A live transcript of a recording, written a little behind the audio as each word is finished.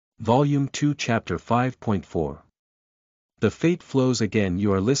Volume 2 Chapter 5.4. The Fate Flows Again.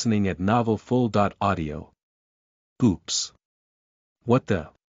 You are listening at novelfull.audio. Oops. What the?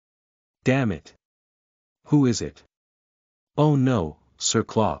 Damn it. Who is it? Oh no, Sir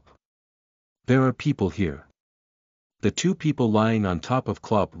Clop. There are people here. The two people lying on top of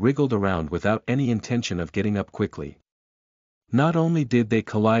Clop wriggled around without any intention of getting up quickly. Not only did they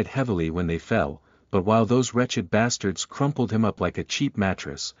collide heavily when they fell, but while those wretched bastards crumpled him up like a cheap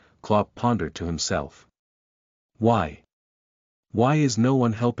mattress, Clop pondered to himself. Why? Why is no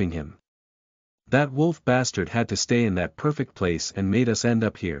one helping him? That wolf bastard had to stay in that perfect place and made us end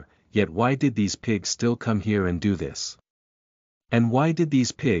up here, yet why did these pigs still come here and do this? And why did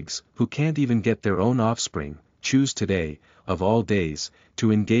these pigs, who can't even get their own offspring, choose today, of all days,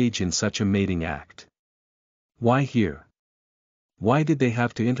 to engage in such a mating act? Why here? Why did they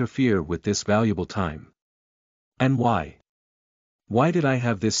have to interfere with this valuable time? And why? Why did I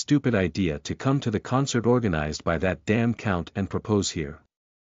have this stupid idea to come to the concert organized by that damn count and propose here?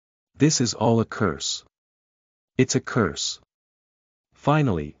 This is all a curse. It's a curse.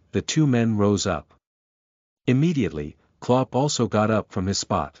 Finally, the two men rose up. Immediately, Clop also got up from his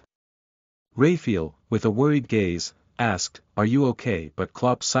spot. Raphael, with a worried gaze, asked, "Are you okay?" But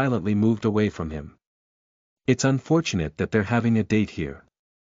Clop silently moved away from him. It's unfortunate that they're having a date here.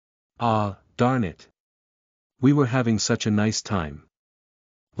 Ah, darn it. We were having such a nice time.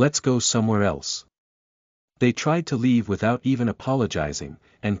 Let's go somewhere else. They tried to leave without even apologizing,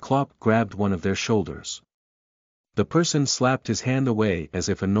 and Clop grabbed one of their shoulders. The person slapped his hand away as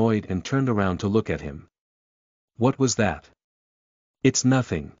if annoyed and turned around to look at him. What was that? It's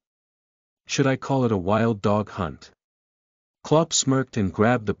nothing. Should I call it a wild dog hunt? Clop smirked and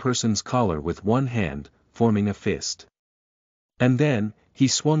grabbed the person's collar with one hand, forming a fist. And then, he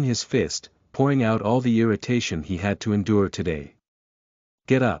swung his fist, pouring out all the irritation he had to endure today.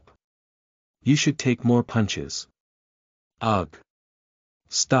 Get up. You should take more punches. Ugh.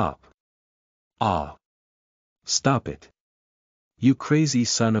 Stop. Ah. Stop it. You crazy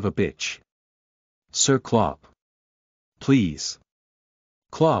son of a bitch. Sir Clop. Please.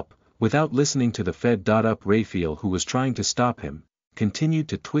 Clop, without listening to the fed-up Raphael who was trying to stop him, continued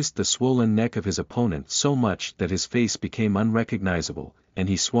to twist the swollen neck of his opponent so much that his face became unrecognizable, and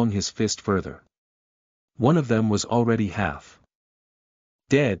he swung his fist further. One of them was already half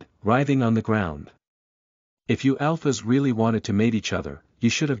dead, writhing on the ground. If you alphas really wanted to mate each other, you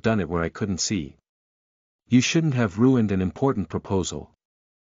should have done it where I couldn't see. You shouldn't have ruined an important proposal.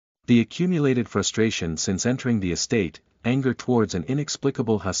 The accumulated frustration since entering the estate, anger towards an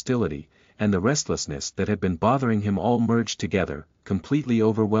inexplicable hostility, and the restlessness that had been bothering him all merged together, completely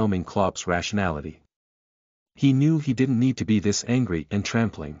overwhelming Clop's rationality. He knew he didn't need to be this angry and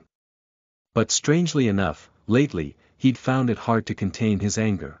trampling. But strangely enough, lately, he'd found it hard to contain his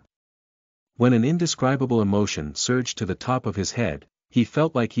anger. When an indescribable emotion surged to the top of his head, he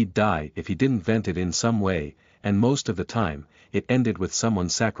felt like he'd die if he didn't vent it in some way, and most of the time, it ended with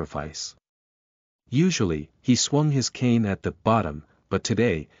someone's sacrifice. Usually, he swung his cane at the bottom, but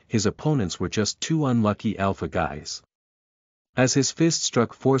today, his opponents were just two unlucky alpha guys. As his fist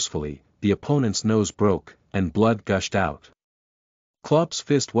struck forcefully, the opponent's nose broke, and blood gushed out. Clop's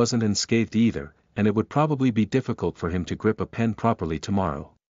fist wasn't unscathed either, and it would probably be difficult for him to grip a pen properly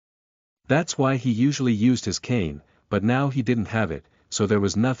tomorrow. That's why he usually used his cane, but now he didn't have it, so there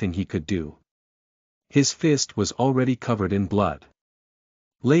was nothing he could do. His fist was already covered in blood.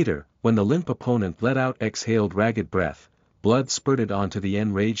 Later, when the limp opponent let out exhaled ragged breath, blood spurted onto the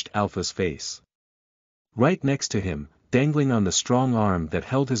enraged alpha's face. Right next to him, dangling on the strong arm that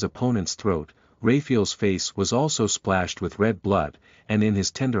held his opponent's throat, Raphael's face was also splashed with red blood, and in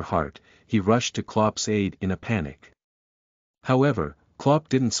his tender heart, he rushed to Clop's aid in a panic. However, Clop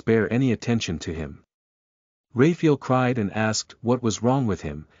didn't spare any attention to him. Raphael cried and asked what was wrong with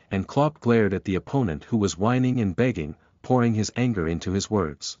him, and Clop glared at the opponent who was whining and begging, pouring his anger into his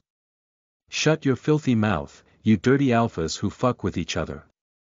words. Shut your filthy mouth, you dirty alphas who fuck with each other.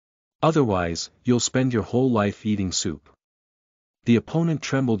 Otherwise, you'll spend your whole life eating soup. The opponent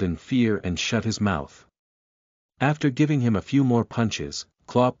trembled in fear and shut his mouth. After giving him a few more punches,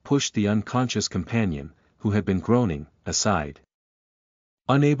 Clop pushed the unconscious companion, who had been groaning, aside.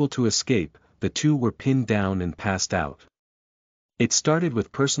 Unable to escape, the two were pinned down and passed out. It started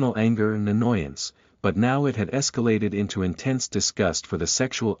with personal anger and annoyance, but now it had escalated into intense disgust for the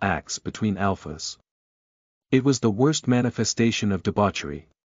sexual acts between alphas. It was the worst manifestation of debauchery.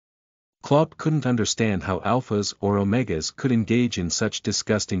 Clop couldn't understand how alphas or omegas could engage in such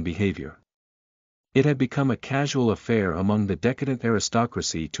disgusting behavior. It had become a casual affair among the decadent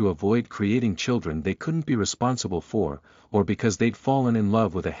aristocracy to avoid creating children they couldn't be responsible for, or because they'd fallen in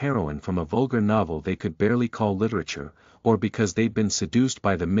love with a heroine from a vulgar novel they could barely call literature, or because they'd been seduced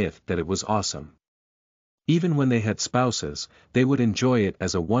by the myth that it was awesome. Even when they had spouses, they would enjoy it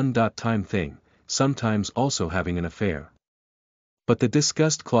as a one-time thing, sometimes also having an affair. But the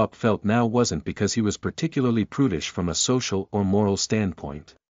disgust Klopp felt now wasn't because he was particularly prudish from a social or moral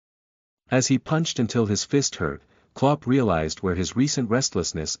standpoint. As he punched until his fist hurt, Klopp realized where his recent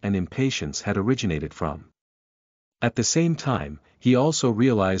restlessness and impatience had originated from. At the same time, he also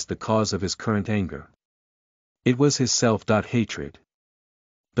realized the cause of his current anger. It was his self-hatred.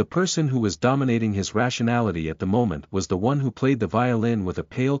 The person who was dominating his rationality at the moment was the one who played the violin with a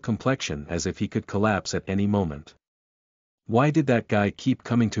pale complexion as if he could collapse at any moment. Why did that guy keep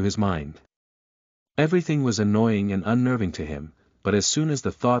coming to his mind? Everything was annoying and unnerving to him, but as soon as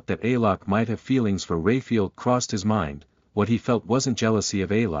the thought that Alok might have feelings for Raphael crossed his mind, what he felt wasn't jealousy of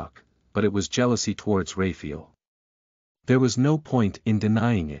Alok, but it was jealousy towards Raphael. There was no point in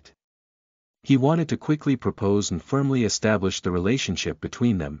denying it. He wanted to quickly propose and firmly establish the relationship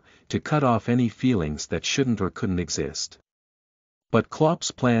between them, to cut off any feelings that shouldn't or couldn't exist. But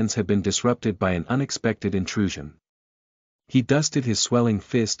Klopp's plans had been disrupted by an unexpected intrusion. He dusted his swelling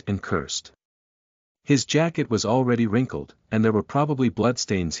fist and cursed. His jacket was already wrinkled, and there were probably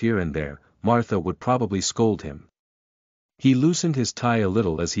bloodstains here and there. Martha would probably scold him. He loosened his tie a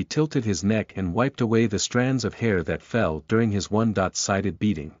little as he tilted his neck and wiped away the strands of hair that fell during his one-sided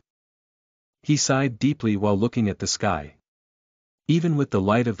beating. He sighed deeply while looking at the sky. Even with the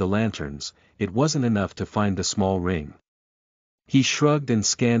light of the lanterns, it wasn't enough to find the small ring. He shrugged and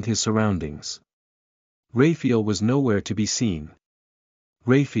scanned his surroundings. Raphael was nowhere to be seen.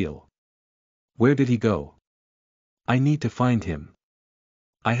 Raphael. Where did he go? I need to find him.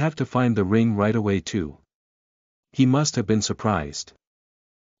 I have to find the ring right away too. He must have been surprised.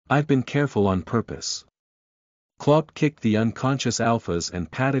 I've been careful on purpose. Klopp kicked the unconscious alphas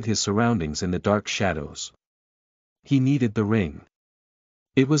and patted his surroundings in the dark shadows. He needed the ring.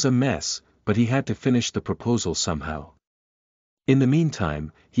 It was a mess, but he had to finish the proposal somehow. In the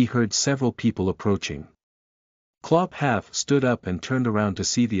meantime, he heard several people approaching. Klopp half stood up and turned around to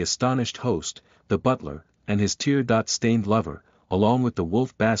see the astonished host, the butler, and his tear-stained lover, along with the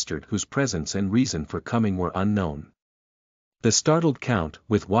wolf bastard whose presence and reason for coming were unknown. The startled count,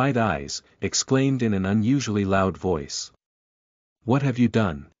 with wide eyes, exclaimed in an unusually loud voice. What have you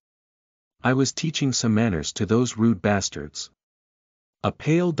done? I was teaching some manners to those rude bastards. A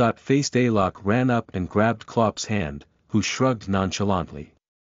pale-faced Alok ran up and grabbed Klopp's hand, who shrugged nonchalantly.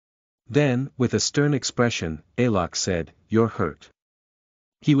 Then, with a stern expression, Alok said, You're hurt.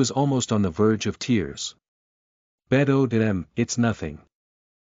 He was almost on the verge of tears. Bedodem, it's nothing.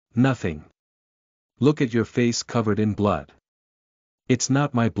 Nothing. Look at your face covered in blood. It's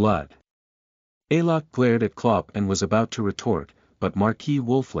not my blood. Alok glared at Klopp and was about to retort, but Marquis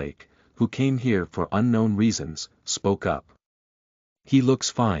Wolflake, who came here for unknown reasons, spoke up. He looks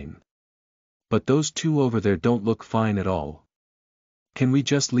fine. But those two over there don't look fine at all. Can we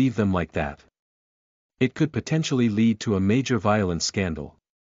just leave them like that? It could potentially lead to a major violence scandal.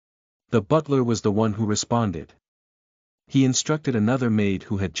 The butler was the one who responded. He instructed another maid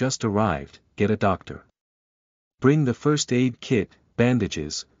who had just arrived, get a doctor. Bring the first aid kit,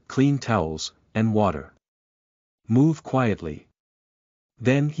 bandages, clean towels, and water. Move quietly.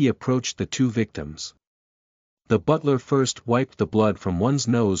 Then he approached the two victims. The butler first wiped the blood from one's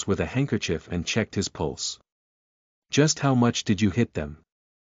nose with a handkerchief and checked his pulse. Just how much did you hit them?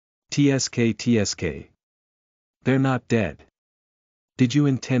 TSK. They're not dead. Did you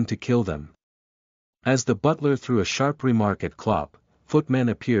intend to kill them? As the butler threw a sharp remark at Klopp, footmen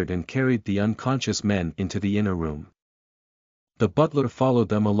appeared and carried the unconscious men into the inner room. The butler followed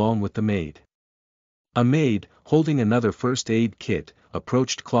them along with the maid. A maid, holding another first aid kit,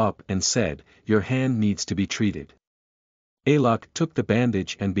 approached Klopp and said, Your hand needs to be treated. Alok took the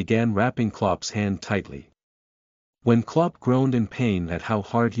bandage and began wrapping Klopp's hand tightly. When Klopp groaned in pain at how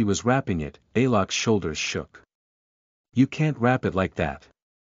hard he was wrapping it, Alok's shoulders shook. You can't wrap it like that.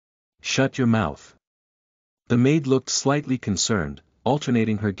 Shut your mouth. The maid looked slightly concerned,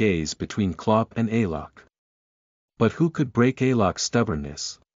 alternating her gaze between Klopp and Alok. But who could break Alok's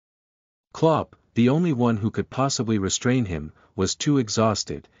stubbornness? Klopp, the only one who could possibly restrain him, was too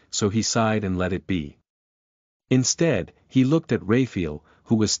exhausted, so he sighed and let it be. Instead, he looked at Raphael,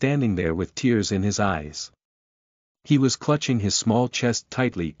 who was standing there with tears in his eyes. He was clutching his small chest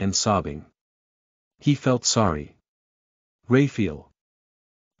tightly and sobbing. He felt sorry. Raphael.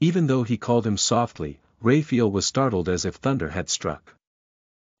 Even though he called him softly, Raphael was startled as if thunder had struck.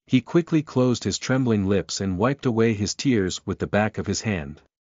 He quickly closed his trembling lips and wiped away his tears with the back of his hand.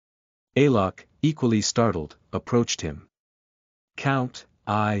 Alok, equally startled, approached him. Count,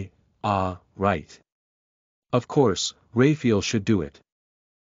 right. Of course, Raphael should do it.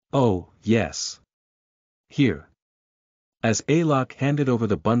 Oh, yes. Here. As Alok handed over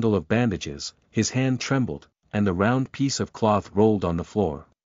the bundle of bandages, his hand trembled, and the round piece of cloth rolled on the floor.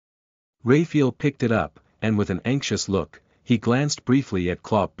 Raphael picked it up, and with an anxious look, he glanced briefly at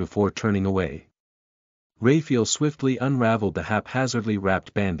Klopp before turning away. Raphael swiftly unraveled the haphazardly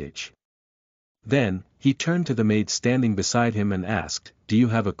wrapped bandage. Then, he turned to the maid standing beside him and asked, "Do you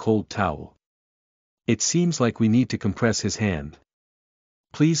have a cold towel? It seems like we need to compress his hand.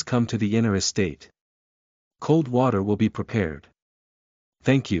 Please come to the inner estate. Cold water will be prepared.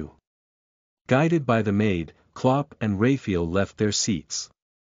 Thank you." Guided by the maid, Klopp and Raphael left their seats.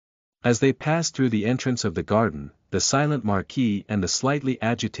 As they passed through the entrance of the garden, the silent Marquis and the slightly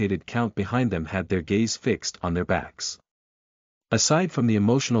agitated Count behind them had their gaze fixed on their backs. Aside from the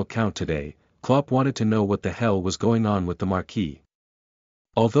emotional Count today, Klopp wanted to know what the hell was going on with the Marquis.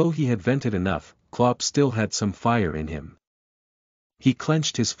 Although he had vented enough, Klopp still had some fire in him. He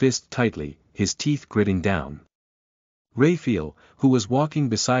clenched his fist tightly, his teeth gritting down. Raphael, who was walking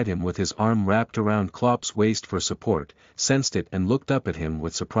beside him with his arm wrapped around Klopp's waist for support, sensed it and looked up at him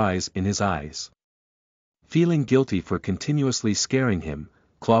with surprise in his eyes. Feeling guilty for continuously scaring him,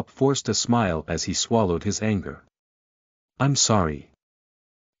 Klopp forced a smile as he swallowed his anger. "I'm sorry.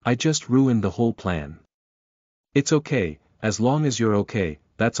 I just ruined the whole plan." "It's okay, as long as you're okay,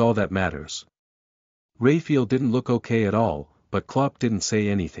 that's all that matters." Raphael didn't look okay at all, but Klopp didn't say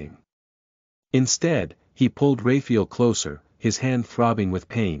anything. Instead, he pulled Raphael closer, his hand throbbing with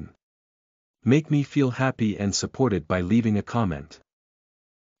pain. "Make me feel happy and supported by leaving a comment."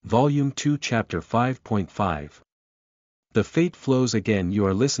 Volume 2 Chapter 5.5 The Fate Flows Again. You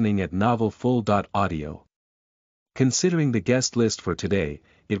are listening at NovelFull.audio. Considering the guest list for today,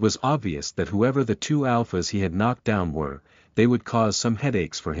 it was obvious that whoever the two alphas he had knocked down were, they would cause some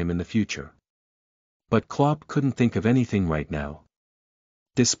headaches for him in the future. But Klopp couldn't think of anything right now.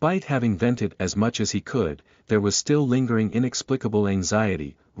 Despite having vented as much as he could, there was still lingering inexplicable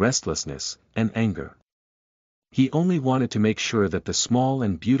anxiety, restlessness, and anger. He only wanted to make sure that the small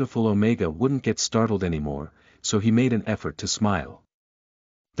and beautiful Omega wouldn't get startled anymore, so he made an effort to smile.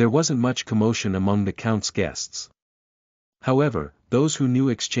 There wasn't much commotion among the Count's guests. However, those who knew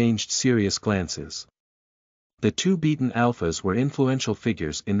exchanged serious glances. The two beaten alphas were influential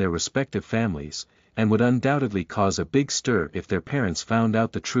figures in their respective families, and would undoubtedly cause a big stir if their parents found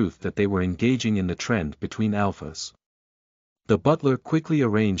out the truth that they were engaging in the trend between alphas. The butler quickly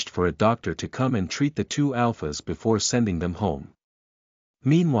arranged for a doctor to come and treat the two alphas before sending them home.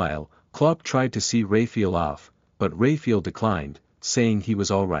 Meanwhile, Klopp tried to see Raphael off, but Raphael declined, saying he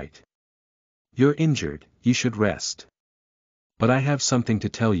was all right. "You're injured, you should rest. But I have something to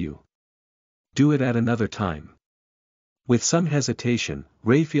tell you. Do it at another time." With some hesitation,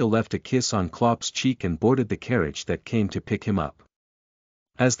 Raphael left a kiss on Klopp's cheek and boarded the carriage that came to pick him up.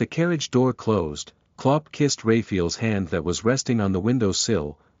 As the carriage door closed, Klopp kissed Raphael's hand that was resting on the window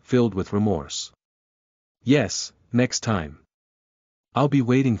sill, filled with remorse. "Yes, next time. I'll be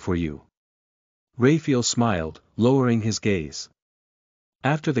waiting for you." Raphael smiled, lowering his gaze.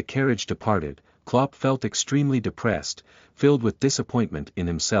 After the carriage departed, Klopp felt extremely depressed, filled with disappointment in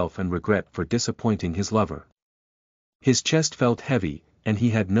himself and regret for disappointing his lover. His chest felt heavy, and he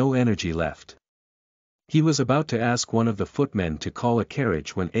had no energy left. He was about to ask one of the footmen to call a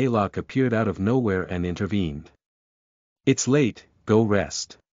carriage when Alok appeared out of nowhere and intervened. "It's late, go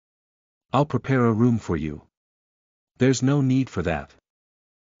rest. I'll prepare a room for you." "There's no need for that.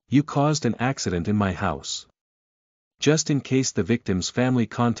 You caused an accident in my house. Just in case the victim's family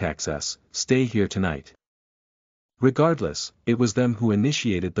contacts us, stay here tonight." Regardless, it was them who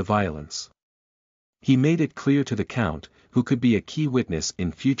initiated the violence. He made it clear to the Count, who could be a key witness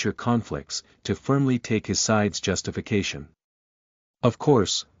in future conflicts, to firmly take his side's justification. "Of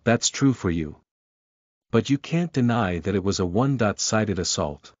course, that's true for you. But you can't deny that it was a one-sided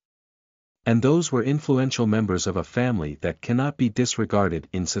assault. And those were influential members of a family that cannot be disregarded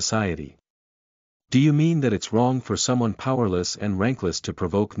in society. Do you mean that it's wrong for someone powerless and rankless to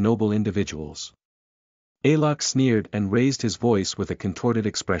provoke noble individuals?" Alok sneered and raised his voice with a contorted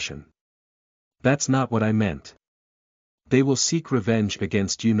expression. "That's not what I meant. They will seek revenge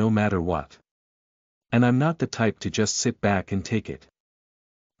against you no matter what. And I'm not the type to just sit back and take it."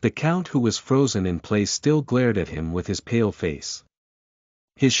 The Count, who was frozen in place, still glared at him with his pale face.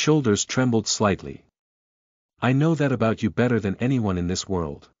 His shoulders trembled slightly. "I know that about you better than anyone in this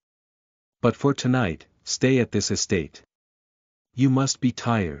world. But for tonight, stay at this estate. You must be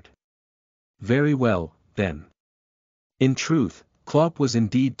tired. Very well, then. In truth, Klopp was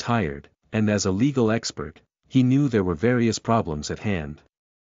indeed tired, and as a legal expert, he knew there were various problems at hand.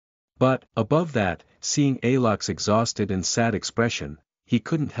 But, above that, seeing Alok's exhausted and sad expression, he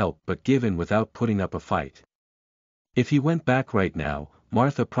couldn't help but give in without putting up a fight. If he went back right now,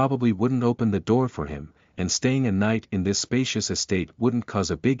 Martha probably wouldn't open the door for him, and staying a night in this spacious estate wouldn't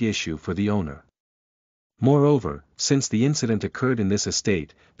cause a big issue for the owner. Moreover, since the incident occurred in this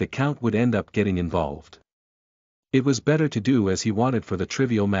estate, the Count would end up getting involved. It was better to do as he wanted for the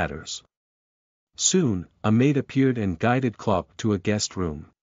trivial matters. Soon, a maid appeared and guided Klopp to a guest room.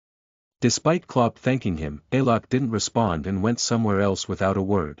 Despite Klopp thanking him, Alok didn't respond and went somewhere else without a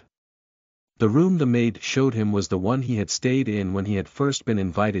word. The room the maid showed him was the one he had stayed in when he had first been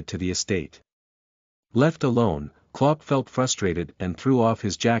invited to the estate. Left alone, Klopp felt frustrated and threw off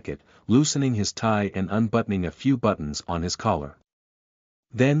his jacket, loosening his tie and unbuttoning a few buttons on his collar.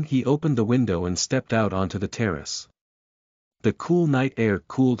 Then he opened the window and stepped out onto the terrace. The cool night air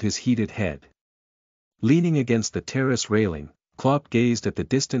cooled his heated head. Leaning against the terrace railing, Klopp gazed at the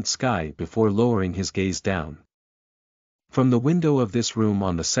distant sky before lowering his gaze down. From the window of this room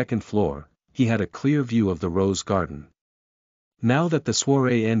on the second floor, he had a clear view of the rose garden. Now that the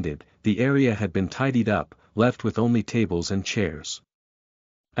soiree ended, the area had been tidied up, left with only tables and chairs.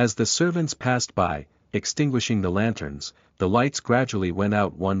 As the servants passed by, extinguishing the lanterns, the lights gradually went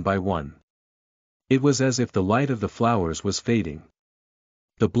out one by one. It was as if the light of the flowers was fading.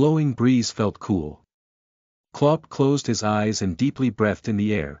 The blowing breeze felt cool. Klopp closed his eyes and deeply breathed in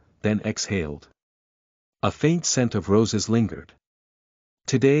the air, then exhaled. A faint scent of roses lingered.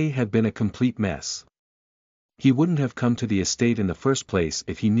 Today had been a complete mess. He wouldn't have come to the estate in the first place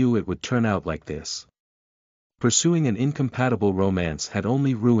if he knew it would turn out like this. Pursuing an incompatible romance had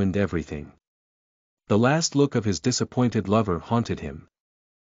only ruined everything. The last look of his disappointed lover haunted him.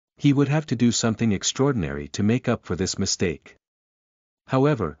 He would have to do something extraordinary to make up for this mistake.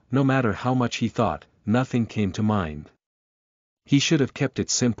 However, no matter how much he thought, nothing came to mind. He should have kept it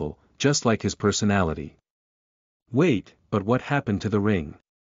simple, just like his personality. Wait, but what happened to the ring?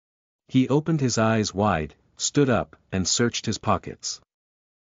 He opened his eyes wide, stood up, and searched his pockets.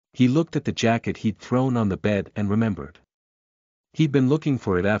 He looked at the jacket he'd thrown on the bed and remembered. He'd been looking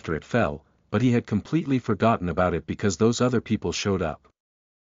for it after it fell, but he had completely forgotten about it because those other people showed up.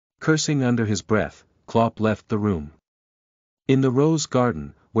 Cursing under his breath, Klopp left the room. In the rose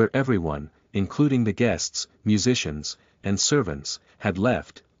garden, where everyone, including the guests, musicians, and servants, had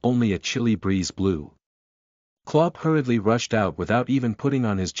left, only a chilly breeze blew. Klopp hurriedly rushed out without even putting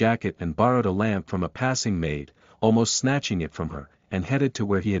on his jacket and borrowed a lamp from a passing maid, almost snatching it from her, and headed to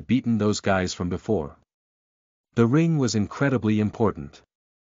where he had beaten those guys from before. The ring was incredibly important.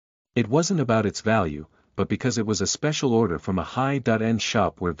 It wasn't about its value, but because it was a special order from a high-end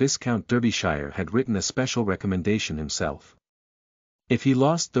shop where Viscount Derbyshire had written a special recommendation himself. If he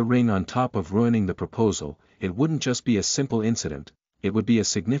lost the ring on top of ruining the proposal, it wouldn't just be a simple incident, it would be a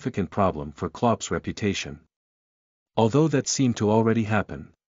significant problem for Klopp's reputation. Although that seemed to already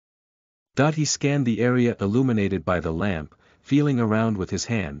happen. He scanned the area illuminated by the lamp, feeling around with his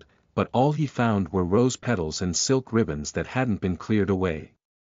hand, but all he found were rose petals and silk ribbons that hadn't been cleared away.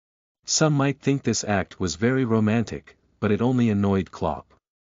 Some might think this act was very romantic, but it only annoyed Klopp.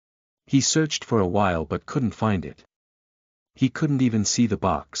 He searched for a while but couldn't find it. He couldn't even see the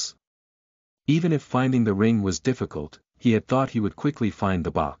box. Even if finding the ring was difficult, he had thought he would quickly find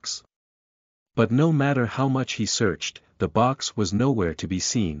the box. But no matter how much he searched, the box was nowhere to be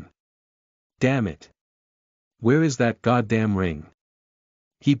seen. Damn it! Where is that goddamn ring?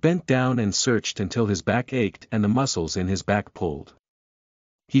 He bent down and searched until his back ached and the muscles in his back pulled.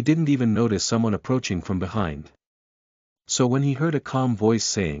 He didn't even notice someone approaching from behind. So when he heard a calm voice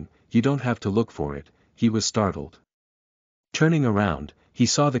saying, "You don't have to look for it," he was startled. Turning around, he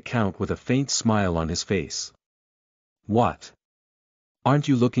saw the Count with a faint smile on his face. "What? Aren't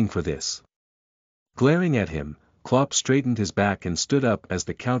you looking for this?" Glaring at him, Klopp straightened his back and stood up as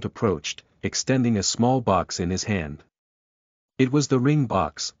the Count approached, extending a small box in his hand. It was the ring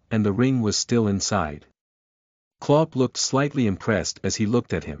box, and the ring was still inside. Klopp looked slightly impressed as he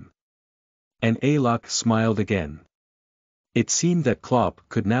looked at him. And Alok smiled again. It seemed that Klopp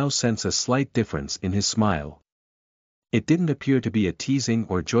could now sense a slight difference in his smile. It didn't appear to be a teasing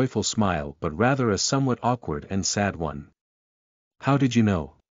or joyful smile but rather a somewhat awkward and sad one. "How did you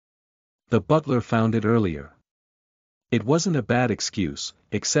know?" "The butler found it earlier." It wasn't a bad excuse,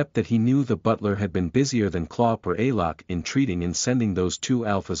 except that he knew the butler had been busier than Klopp or Alok in treating and sending those two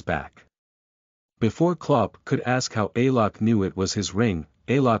alphas back. Before Klopp could ask how Alok knew it was his ring,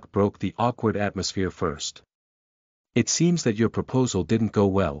 Alok broke the awkward atmosphere first. It seems that your proposal didn't go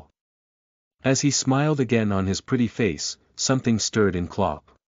well. As he smiled again on his pretty face, something stirred in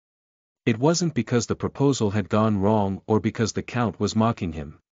Clop. It wasn't because the proposal had gone wrong or because the Count was mocking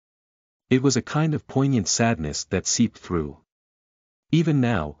him. It was a kind of poignant sadness that seeped through. Even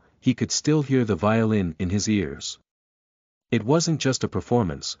now, he could still hear the violin in his ears. It wasn't just a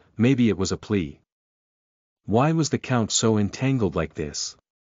performance, maybe it was a plea. Why was the Count so entangled like this?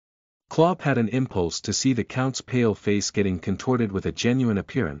 Clop had an impulse to see the Count's pale face getting contorted with a genuine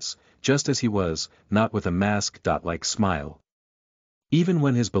appearance, just as he was, not with a mask-like smile. Even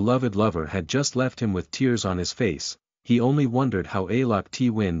when his beloved lover had just left him with tears on his face, he only wondered how Alok T.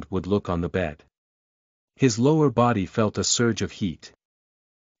 Wind would look on the bed. His lower body felt a surge of heat.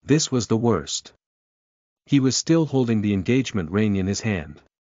 This was the worst. He was still holding the engagement ring in his hand.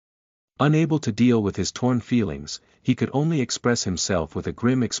 Unable to deal with his torn feelings, he could only express himself with a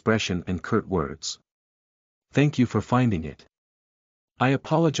grim expression and curt words. "Thank you for finding it. I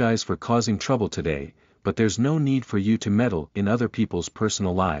apologize for causing trouble today, but there's no need for you to meddle in other people's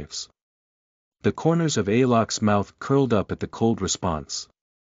personal lives." The corners of Alok's mouth curled up at the cold response.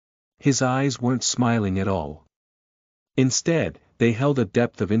 His eyes weren't smiling at all. Instead, they held a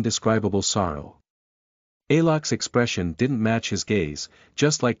depth of indescribable sorrow. Alok's expression didn't match his gaze,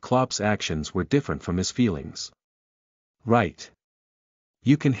 just like Clop's actions were different from his feelings. "Right.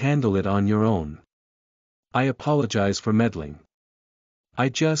 You can handle it on your own. I apologize for meddling.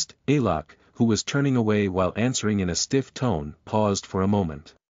 Alok, who was turning away while answering in a stiff tone, paused for a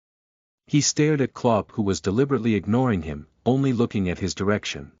moment. He stared at Clop, who was deliberately ignoring him, only looking at his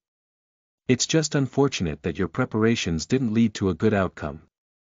direction. "It's just unfortunate that your preparations didn't lead to a good outcome.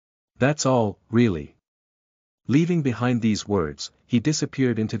 That's all, really." Leaving behind these words, he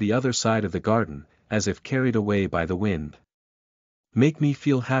disappeared into the other side of the garden, as if carried away by the wind. Make me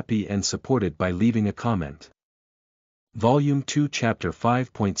feel happy and supported by leaving a comment. Volume 2 Chapter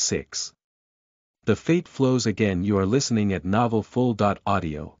 5.6. The Fate Flows Again. You are listening at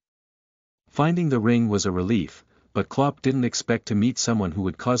NovelFull.audio. Finding the ring was a relief, but Clop didn't expect to meet someone who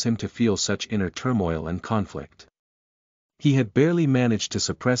would cause him to feel such inner turmoil and conflict. He had barely managed to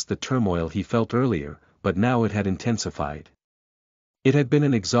suppress the turmoil he felt earlier, but now it had intensified. It had been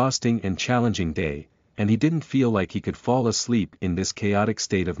an exhausting and challenging day, and he didn't feel like he could fall asleep in this chaotic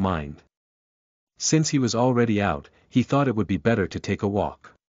state of mind. Since he was already out, he thought it would be better to take a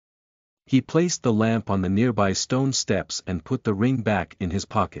walk. He placed the lamp on the nearby stone steps and put the ring back in his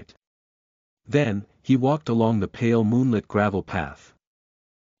pocket. Then, he walked along the pale moonlit gravel path.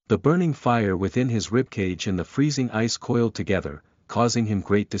 The burning fire within his ribcage and the freezing ice coiled together, causing him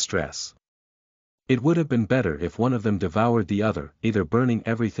great distress. It would have been better if one of them devoured the other, either burning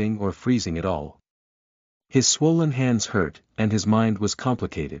everything or freezing it all. His swollen hands hurt, and his mind was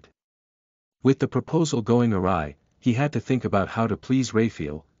complicated. With the proposal going awry, he had to think about how to please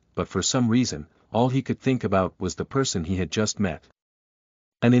Raphael, but for some reason, all he could think about was the person he had just met.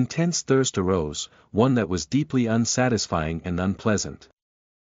 An intense thirst arose, one that was deeply unsatisfying and unpleasant.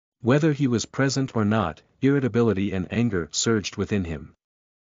 Whether he was present or not, irritability and anger surged within him.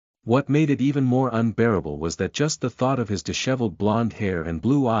 What made it even more unbearable was that just the thought of his disheveled blonde hair and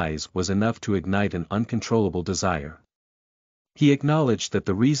blue eyes was enough to ignite an uncontrollable desire. He acknowledged that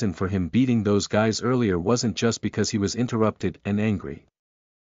the reason for him beating those guys earlier wasn't just because he was interrupted and angry.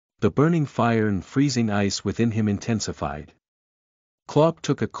 The burning fire and freezing ice within him intensified. Clop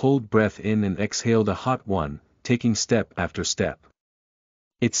took a cold breath in and exhaled a hot one, taking step after step.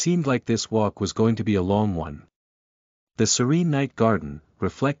 It seemed like this walk was going to be a long one. The serene night garden,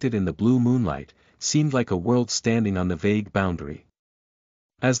 reflected in the blue moonlight, seemed like a world standing on the vague boundary.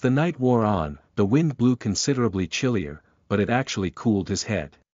 As the night wore on, the wind blew considerably chillier, but it actually cooled his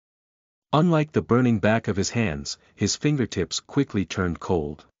head. Unlike the burning back of his hands, his fingertips quickly turned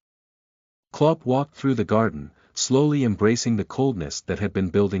cold. Clop walked through the garden, slowly embracing the coldness that had been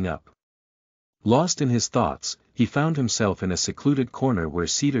building up. Lost in his thoughts, he found himself in a secluded corner where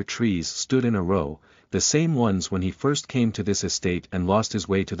cedar trees stood in a row, the same ones when he first came to this estate and lost his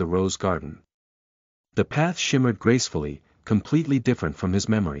way to the rose garden. The path shimmered gracefully, completely different from his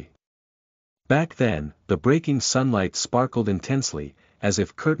memory. Back then, the breaking sunlight sparkled intensely, as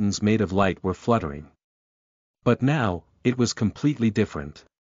if curtains made of light were fluttering. But now, it was completely different.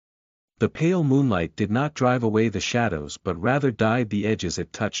 The pale moonlight did not drive away the shadows but rather dyed the edges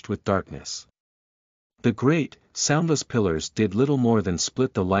it touched with darkness. The great, soundless pillars did little more than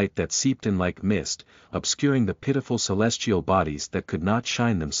split the light that seeped in like mist, obscuring the pitiful celestial bodies that could not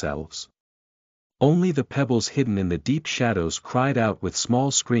shine themselves. Only the pebbles hidden in the deep shadows cried out with small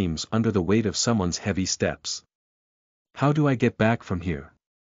screams under the weight of someone's heavy steps. "How do I get back from here?"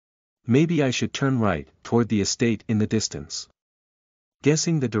 Maybe I should turn right, toward the estate in the distance.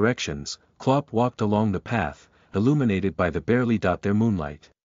 Guessing the directions, Klopp walked along the path, illuminated by the barely there moonlight.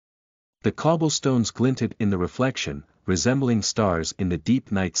 The cobblestones glinted in the reflection, resembling stars in the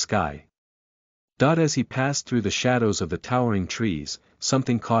deep night sky. As he passed through the shadows of the towering trees,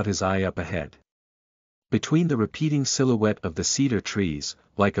 something caught his eye up ahead. Between the repeating silhouette of the cedar trees,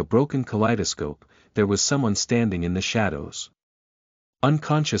 like a broken kaleidoscope, there was someone standing in the shadows.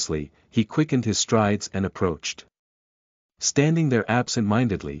 Unconsciously, he quickened his strides and approached. Standing there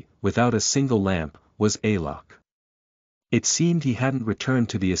absent-mindedly, without a single lamp, was Alok. It seemed he hadn't returned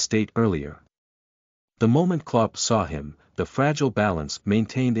to the estate earlier. The moment Klopp saw him, the fragile balance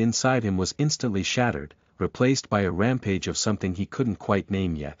maintained inside him was instantly shattered, replaced by a rampage of something he couldn't quite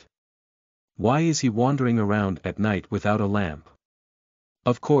name yet. Why is he wandering around at night without a lamp?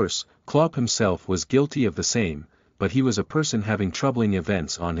 Of course, Klopp himself was guilty of the same, but he was a person having troubling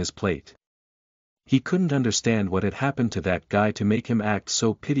events on his plate. He couldn't understand what had happened to that guy to make him act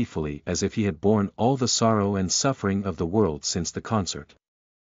so pitifully as if he had borne all the sorrow and suffering of the world since the concert.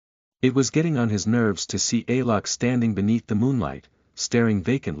 It was getting on his nerves to see Alok standing beneath the moonlight, staring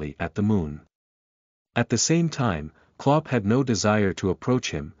vacantly at the moon. At the same time, Klopp had no desire to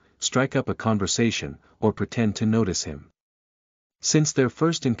approach him, strike up a conversation, or pretend to notice him. Since their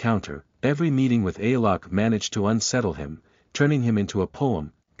first encounter, every meeting with Alok managed to unsettle him, turning him into a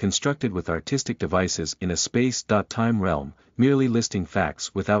poem, constructed with artistic devices in a space-time realm, merely listing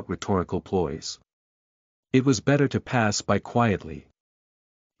facts without rhetorical ploys. It was better to pass by quietly.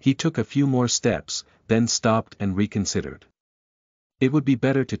 He took a few more steps, then stopped and reconsidered. It would be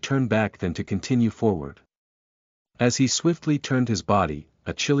better to turn back than to continue forward. As he swiftly turned his body,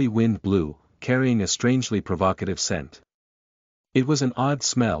 a chilly wind blew, carrying a strangely provocative scent. It was an odd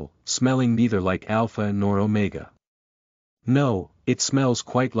smell, smelling neither like Alpha nor Omega. No, it smells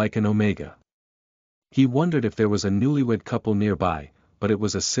quite like an Omega. He wondered if there was a newlywed couple nearby, but it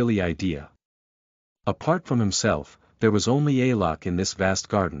was a silly idea. Apart from himself, there was only Alok in this vast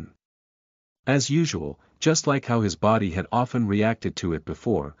garden. As usual, just like how his body had often reacted to it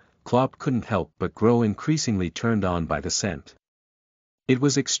before, Klopp couldn't help but grow increasingly turned on by the scent. It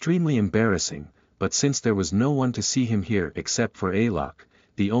was extremely embarrassing, but since there was no one to see him here except for Alok,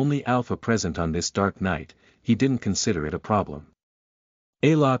 the only Alpha present on this dark night, he didn't consider it a problem.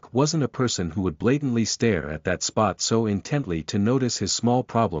 Alok wasn't a person who would blatantly stare at that spot so intently to notice his small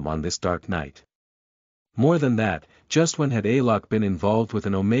problem on this dark night. More than that, just when had Alok been involved with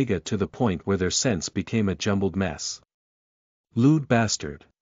an Omega to the point where their sense became a jumbled mess? Lewd bastard.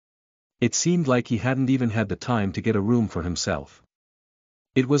 It seemed like he hadn't even had the time to get a room for himself.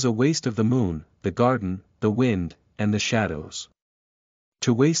 It was a waste of the moon, the garden, the wind, and the shadows.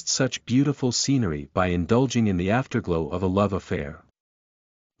 To waste such beautiful scenery by indulging in the afterglow of a love affair.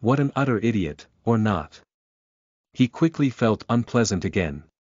 What an utter idiot, or not. He quickly felt unpleasant again.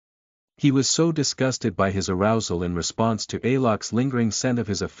 He was so disgusted by his arousal in response to Alok's lingering scent of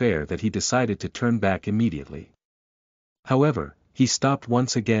his affair that he decided to turn back immediately. However, he stopped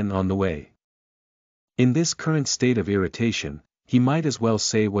once again on the way. In this current state of irritation, he might as well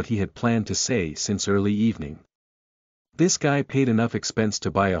say what he had planned to say since early evening. This guy paid enough expense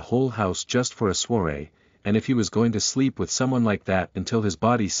to buy a whole house just for a soiree, and if he was going to sleep with someone like that until his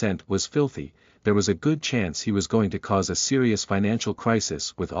body scent was filthy, there was a good chance he was going to cause a serious financial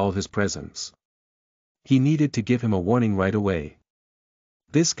crisis with all his presents. He needed to give him a warning right away.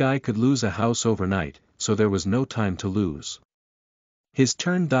 This guy could lose a house overnight, so there was no time to lose. His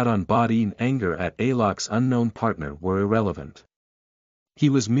turned on body and anger at Alok's unknown partner were irrelevant. He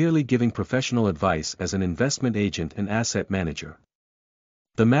was merely giving professional advice as an investment agent and asset manager.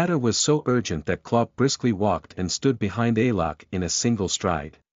 The matter was so urgent that Klopp briskly walked and stood behind Alok in a single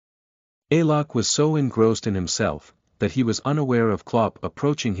stride. Alok was so engrossed in himself, that he was unaware of Klopp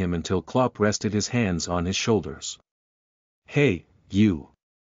approaching him until Klopp rested his hands on his shoulders. "Hey, you!"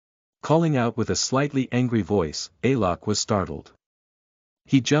 Calling out with a slightly angry voice, Alok was startled.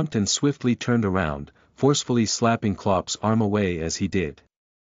 He jumped and swiftly turned around, forcefully slapping Klopp's arm away as he did.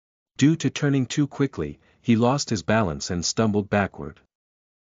 Due to turning too quickly, he lost his balance and stumbled backward.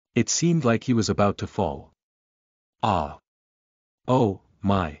 It seemed like he was about to fall. Ah! Oh,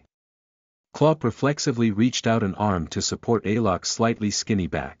 my! Klopp reflexively reached out an arm to support Alok's slightly skinny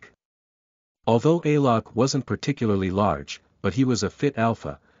back. Although Alok wasn't particularly large, but he was a fit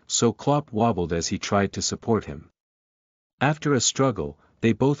alpha, so Klopp wobbled as he tried to support him. After a struggle,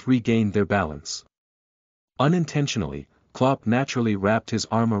 they both regained their balance. Unintentionally, Klopp naturally wrapped his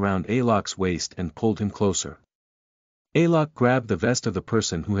arm around Alok's waist and pulled him closer. Alok grabbed the vest of the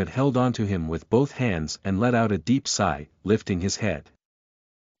person who had held onto him with both hands and let out a deep sigh, lifting his head.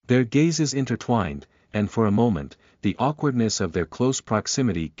 Their gazes intertwined, and for a moment, the awkwardness of their close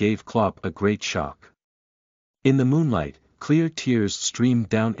proximity gave Klopp a great shock. In the moonlight, clear tears streamed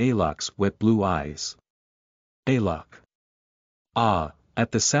down Alok's wet blue eyes. Alok. Ah!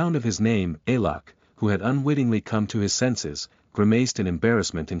 At the sound of his name, Alok, who had unwittingly come to his senses, grimaced in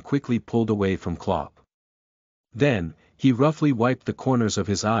embarrassment and quickly pulled away from Klopp. Then, he roughly wiped the corners of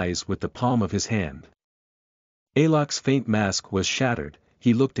his eyes with the palm of his hand. Alok's faint mask was shattered,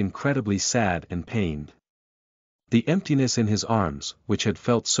 he looked incredibly sad and pained. The emptiness in his arms, which had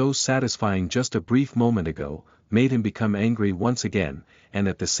felt so satisfying just a brief moment ago, made him become angry once again, and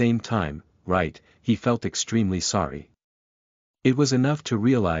at the same time, he felt extremely sorry. It was enough to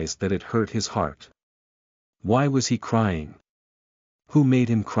realize that it hurt his heart. Why was he crying? Who made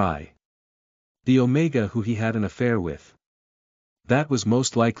him cry? The Omega who he had an affair with. That was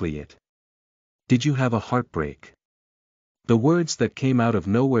most likely it. Did you have a heartbreak? The words that came out of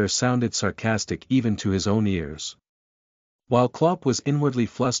nowhere sounded sarcastic even to his own ears. While Klopp was inwardly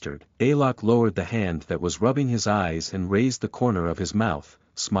flustered, Alok lowered the hand that was rubbing his eyes and raised the corner of his mouth,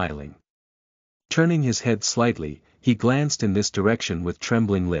 smiling. Turning his head slightly, he glanced in this direction with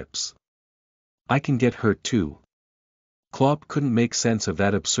trembling lips. I can get hurt too. Klopp couldn't make sense of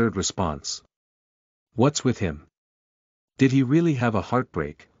that absurd response. What's with him? Did he really have a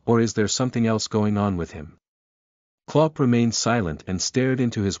heartbreak, or is there something else going on with him? Klopp remained silent and stared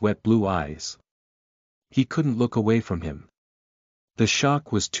into his wet blue eyes. He couldn't look away from him. The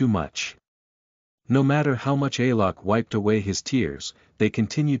shock was too much. No matter how much Alok wiped away his tears, they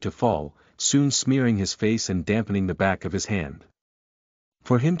continued to fall, soon smearing his face and dampening the back of his hand.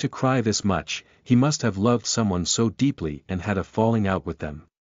 For him to cry this much, he must have loved someone so deeply and had a falling out with them.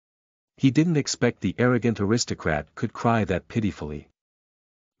 He didn't expect the arrogant aristocrat could cry that pitifully.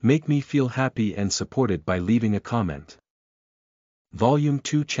 Make me feel happy and supported by leaving a comment. Volume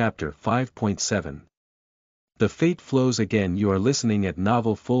 2 Chapter 5.7. The Fate Flows Again. You are listening at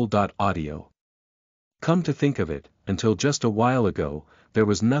NovelFull.audio. Come to think of it, until just a while ago, there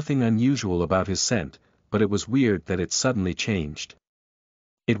was nothing unusual about his scent, but it was weird that it suddenly changed.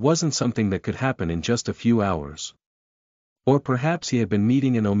 It wasn't something that could happen in just a few hours. Or perhaps he had been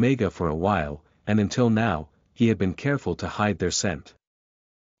meeting an Omega for a while, and until now, he had been careful to hide their scent.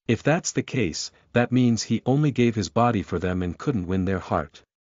 If that's the case, that means he only gave his body for them and couldn't win their heart.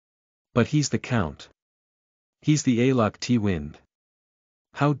 But he's the Count. He's the Alok T. Wind.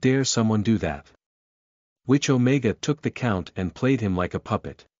 How dare someone do that? Which Omega took the Count and played him like a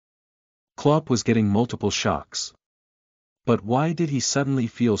puppet? Klopp was getting multiple shocks. But why did he suddenly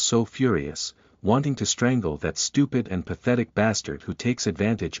feel so furious, wanting to strangle that stupid and pathetic bastard who takes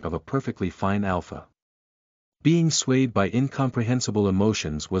advantage of a perfectly fine alpha? Being swayed by incomprehensible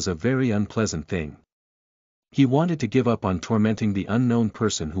emotions was a very unpleasant thing. He wanted to give up on tormenting the unknown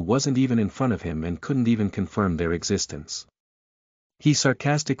person who wasn't even in front of him and couldn't even confirm their existence. He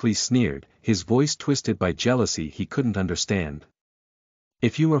sarcastically sneered, his voice twisted by jealousy he couldn't understand.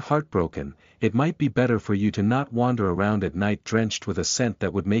 If you were heartbroken, it might be better for you to not wander around at night drenched with a scent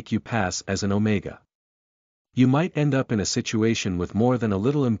that would make you pass as an Omega. You might end up in a situation with more than a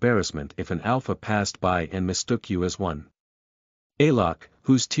little embarrassment if an alpha passed by and mistook you as one. Alok,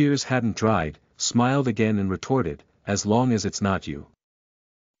 whose tears hadn't dried, smiled again and retorted, as long as it's not you.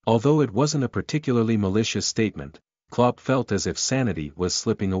 Although it wasn't a particularly malicious statement, Klopp felt as if sanity was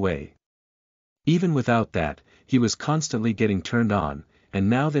slipping away. Even without that, he was constantly getting turned on, and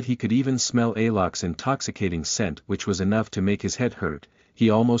now that he could even smell Alok's intoxicating scent, which was enough to make his head hurt, he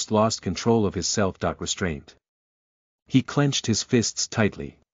almost lost control of his self-restraint. He clenched his fists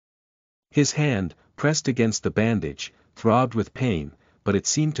tightly. His hand, pressed against the bandage, throbbed with pain, but it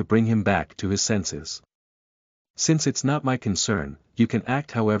seemed to bring him back to his senses. Since it's not my concern, you can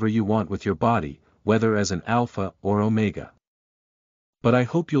act however you want with your body, whether as an alpha or Omega. But I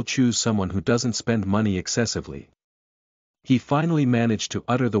hope you'll choose someone who doesn't spend money excessively. He finally managed to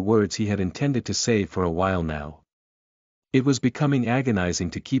utter the words he had intended to say for a while now. It was becoming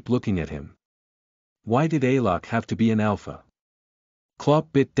agonizing to keep looking at him. Why did Alok have to be an alpha?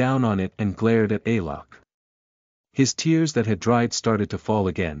 Klopp bit down on it and glared at Alok. His tears that had dried started to fall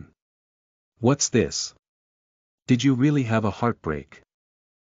again. What's this? Did you really have a heartbreak?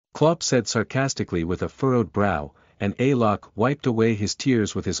 Klopp said sarcastically with a furrowed brow, and Alok wiped away his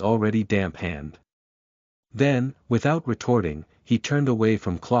tears with his already damp hand. Then, without retorting, he turned away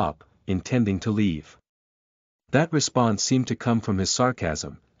from Klopp, intending to leave. That response seemed to come from his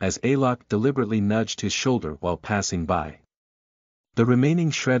sarcasm, as Alok deliberately nudged his shoulder while passing by. The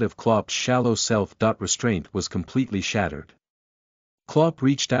remaining shred of Klopp's shallow self-restraint was completely shattered. Klopp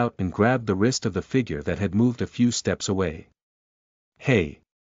reached out and grabbed the wrist of the figure that had moved a few steps away. Hey!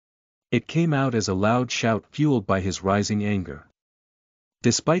 It came out as a loud shout fueled by his rising anger.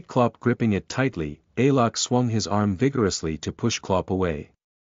 Despite Klopp gripping it tightly, Alok swung his arm vigorously to push Klopp away.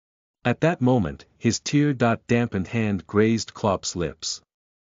 At that moment, his tear-dampened hand grazed Klopp's lips.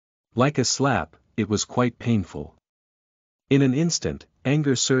 Like a slap, it was quite painful. In an instant,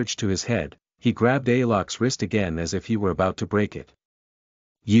 anger surged to his head. He grabbed Alok's wrist again as if he were about to break it.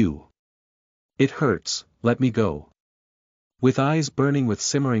 "You! It hurts, let me go." With eyes burning with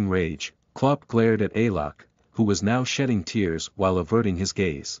simmering rage, Klopp glared at Alok, who was now shedding tears while averting his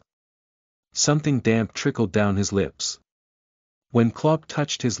gaze. Something damp trickled down his lips. When Klopp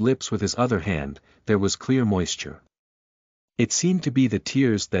touched his lips with his other hand, there was clear moisture. It seemed to be the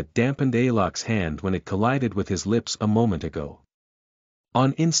tears that dampened Alok's hand when it collided with his lips a moment ago.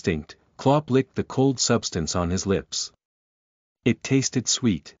 On instinct, Klopp licked the cold substance on his lips. It tasted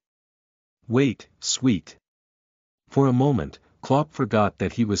sweet. Wait, sweet. For a moment, Klopp forgot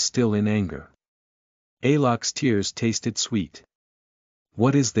that he was still in anger. Alok's tears tasted sweet.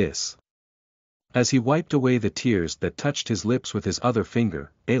 What is this? As he wiped away the tears that touched his lips with his other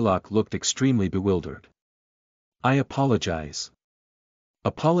finger, Alok looked extremely bewildered. "I apologize."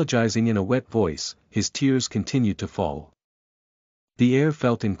 Apologizing in a wet voice, his tears continued to fall. The air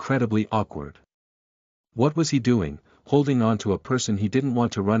felt incredibly awkward. What was he doing, holding on to a person he didn't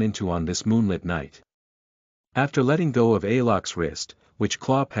want to run into on this moonlit night? After letting go of Alok's wrist, which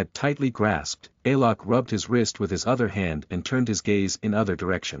Klopp had tightly grasped, Alok rubbed his wrist with his other hand and turned his gaze in other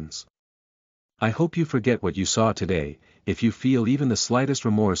directions. "I hope you forget what you saw today, if you feel even the slightest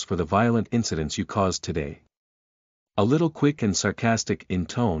remorse for the violent incidents you caused today." A little quick and sarcastic in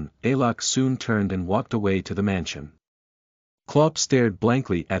tone, Alok soon turned and walked away to the mansion. Klopp stared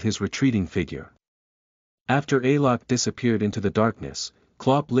blankly at his retreating figure. After Alok disappeared into the darkness,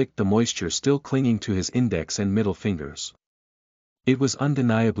 Klopp licked the moisture still clinging to his index and middle fingers. It was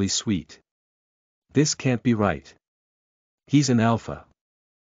undeniably sweet. This can't be right. He's an alpha.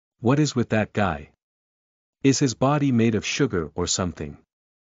 What is with that guy? Is his body made of sugar or something?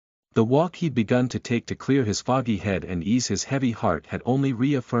 The walk he'd begun to take to clear his foggy head and ease his heavy heart had only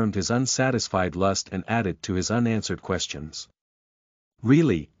reaffirmed his unsatisfied lust and added to his unanswered questions.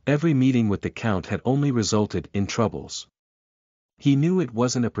 Really, every meeting with the Count had only resulted in troubles. He knew it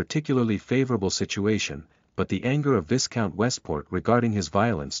wasn't a particularly favorable situation, but the anger of Viscount Westport regarding his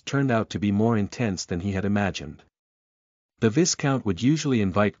violence turned out to be more intense than he had imagined. The Viscount would usually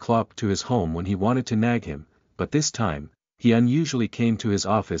invite Klopp to his home when he wanted to nag him, but this time, he unusually came to his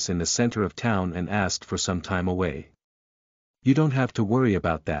office in the center of town and asked for some time away. "You don't have to worry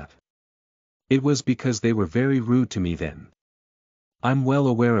about that. It was because they were very rude to me then. I'm well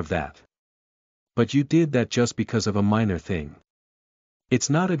aware of that. But you did that just because of a minor thing. It's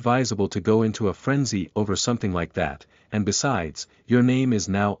not advisable to go into a frenzy over something like that, and besides, your name is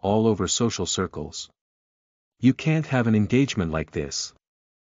now all over social circles. You can't have an engagement like this.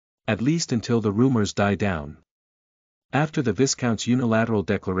 At least until the rumors die down." After the Viscount's unilateral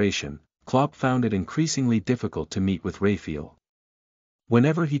declaration, Klopp found it increasingly difficult to meet with Raphael.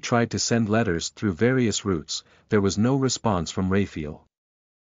 Whenever he tried to send letters through various routes, there was no response from Raphael.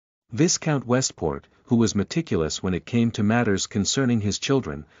 Viscount Westport, who was meticulous when it came to matters concerning his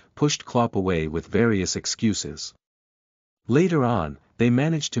children, pushed Klopp away with various excuses. Later on, they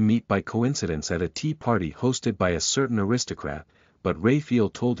managed to meet by coincidence at a tea party hosted by a certain aristocrat, but Raphael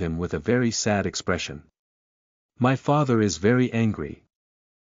told him with a very sad expression. "My father is very angry.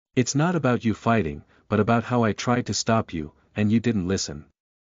 It's not about you fighting, but about how I tried to stop you, and you didn't listen.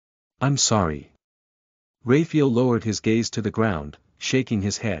 I'm sorry." Raphael lowered his gaze to the ground, shaking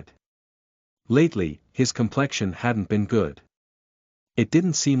his head. Lately, his complexion hadn't been good. It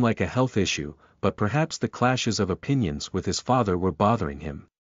didn't seem like a health issue, but perhaps the clashes of opinions with his father were bothering him.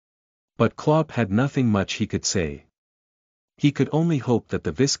 But Klopp had nothing much he could say. He could only hope that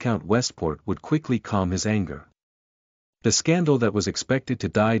the Viscount Westport would quickly calm his anger. The scandal that was expected to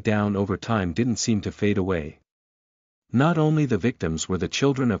die down over time didn't seem to fade away. Not only the victims were the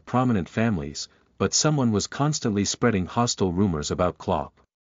children of prominent families, but someone was constantly spreading hostile rumors about Klopp.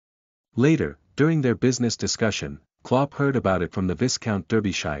 Later, during their business discussion, Klopp heard about it from the Viscount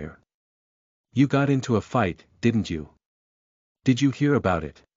Derbyshire. "You got into a fight, didn't you? Did you hear about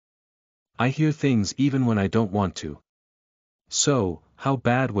it? I hear things even when I don't want to. So, how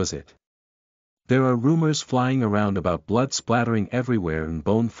bad was it? There are rumors flying around about blood splattering everywhere and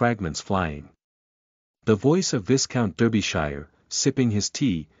bone fragments flying." The voice of Viscount Derbyshire, sipping his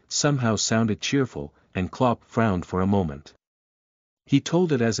tea, somehow sounded cheerful, and Klopp frowned for a moment. He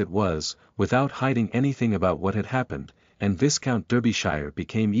told it as it was, without hiding anything about what had happened, and Viscount Derbyshire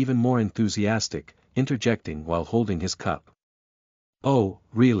became even more enthusiastic, interjecting while holding his cup. "Oh,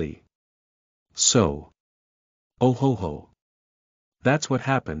 really? So. Oh ho ho. That's what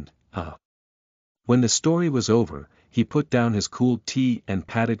happened, huh? When the story was over, he put down his cooled tea and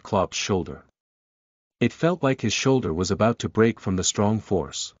patted Klopp's shoulder. It felt like his shoulder was about to break from the strong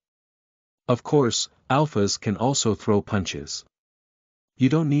force. Of course, alphas can also throw punches. You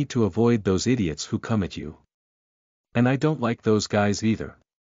don't need to avoid those idiots who come at you. And I don't like those guys either.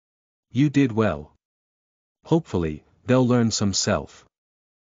 You did well. Hopefully, they'll learn some self-restraint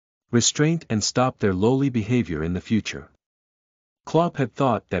and stop their lowly behavior in the future. Klopp had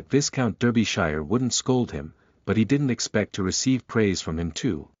thought that Viscount Derbyshire wouldn't scold him, but he didn't expect to receive praise from him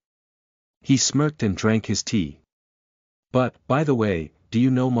too. He smirked and drank his tea. But, by the way, do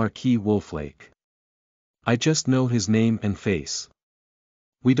you know Marquis Wolflake? I just know his name and face.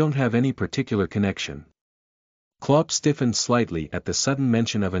 We don't have any particular connection. Klopp stiffened slightly at the sudden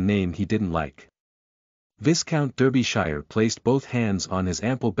mention of a name he didn't like. Viscount Derbyshire placed both hands on his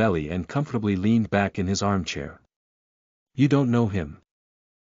ample belly and comfortably leaned back in his armchair. You don't know him?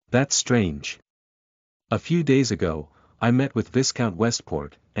 That's strange. A few days ago, I met with Viscount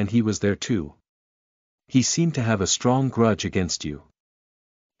Westport, and he was there too. He seemed to have a strong grudge against you.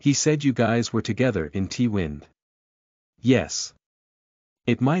 He said you guys were together in T-Wind. Yes.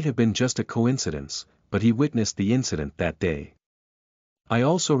 It might have been just a coincidence, but he witnessed the incident that day. I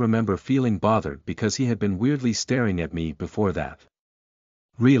also remember feeling bothered because he had been weirdly staring at me before that.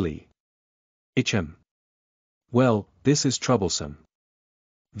 Really? Hm. Well, this is troublesome.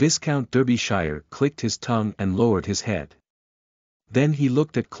 Viscount Derbyshire clicked his tongue and lowered his head. Then he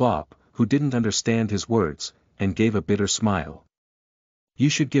looked at Klopp, who didn't understand his words, and gave a bitter smile. You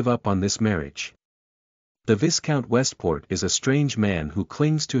should give up on this marriage. The Viscount Westport is a strange man who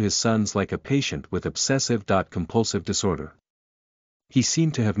clings to his sons like a patient with obsessive-compulsive disorder. He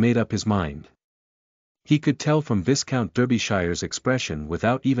seemed to have made up his mind. He could tell from Viscount Derbyshire's expression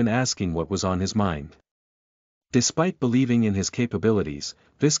without even asking what was on his mind. Despite believing in his capabilities,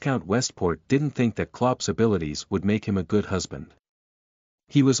 Viscount Westport didn't think that Klopp's abilities would make him a good husband.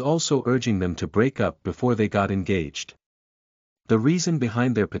 He was also urging them to break up before they got engaged. The reason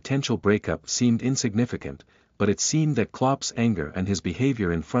behind their potential breakup seemed insignificant, but it seemed that Klopp's anger and his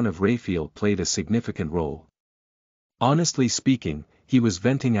behavior in front of Raphael played a significant role. Honestly speaking, he was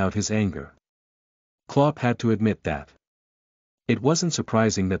venting out his anger. Klopp had to admit that. It wasn't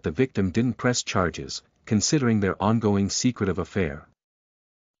surprising that the victim didn't press charges, considering their ongoing secretive affair.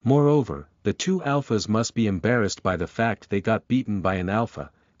 Moreover, the two alphas must be embarrassed by the fact they got beaten by an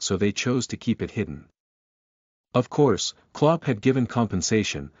alpha, so they chose to keep it hidden. Of course, Klopp had given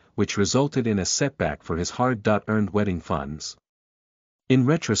compensation, which resulted in a setback for his hard-earned wedding funds. In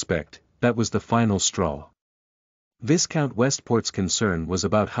retrospect, that was the final straw. Viscount Westport's concern was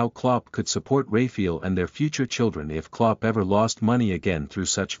about how Klopp could support Raphael and their future children if Klopp ever lost money again through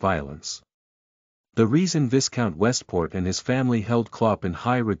such violence. The reason Viscount Westport and his family held Klopp in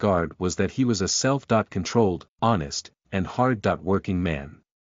high regard was that he was a self-controlled, honest, and hard-working man.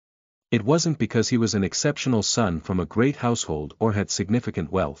 It wasn't because he was an exceptional son from a great household or had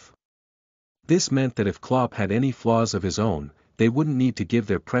significant wealth. This meant that if Klopp had any flaws of his own, they wouldn't need to give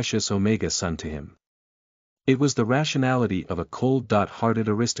their precious Omega son to him. It was the rationality of a cold-hearted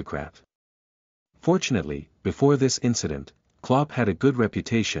aristocrat. Fortunately, before this incident, Klopp had a good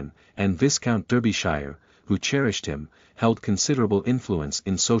reputation, and Viscount Derbyshire, who cherished him, held considerable influence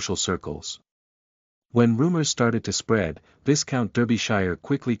in social circles. When rumors started to spread, Viscount Derbyshire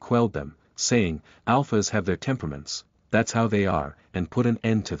quickly quelled them, saying, "Alphas have their temperaments, that's how they are," and put an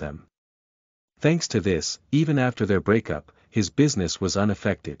end to them. Thanks to this, even after their breakup, his business was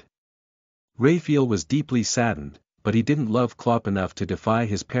unaffected. Raphael was deeply saddened, but he didn't love Klopp enough to defy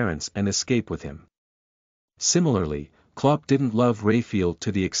his parents and escape with him. Similarly, Klopp didn't love Raphael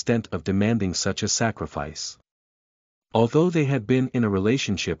to the extent of demanding such a sacrifice. Although they had been in a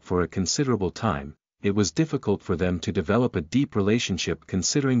relationship for a considerable time, it was difficult for them to develop a deep relationship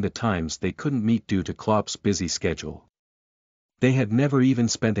considering the times they couldn't meet due to Klopp's busy schedule. They had never even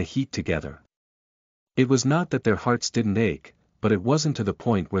spent a heat together. It was not that their hearts didn't ache, but it wasn't to the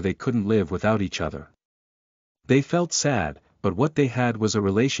point where they couldn't live without each other. They felt sad, but what they had was a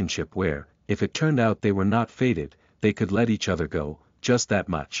relationship where, if it turned out they were not fated, they could let each other go, just that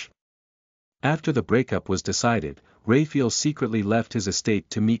much. After the breakup was decided, Raphael secretly left his estate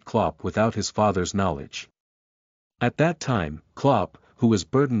to meet Klopp without his father's knowledge. At that time, Klopp, who was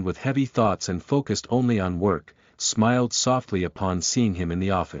burdened with heavy thoughts and focused only on work, smiled softly upon seeing him in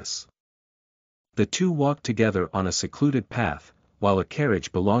the office. The two walked together on a secluded path, while a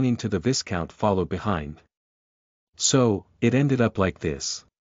carriage belonging to the Viscount followed behind. "So, it ended up like this.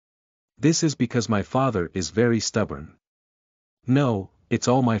 This is because my father is very stubborn. No, it's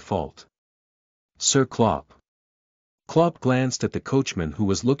all my fault. Sir Klopp. Klopp glanced at the coachman who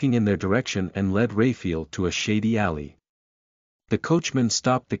was looking in their direction and led Raphael to a shady alley. The coachman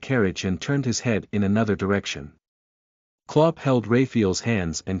stopped the carriage and turned his head in another direction. Klopp held Raphael's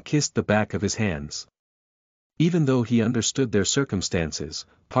hands and kissed the back of his hands. Even though he understood their circumstances,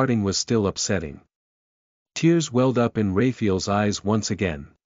 parting was still upsetting. Tears welled up in Raphael's eyes once again.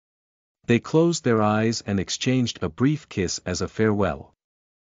 They closed their eyes and exchanged a brief kiss as a farewell.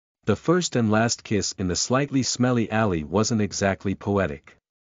 The first and last kiss in the slightly smelly alley wasn't exactly poetic.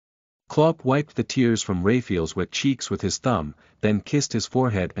 Klopp wiped the tears from Raphael's wet cheeks with his thumb, then kissed his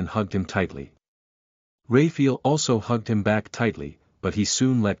forehead and hugged him tightly. Raphael also hugged him back tightly, but he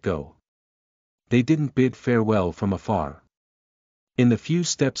soon let go. They didn't bid farewell from afar. In the few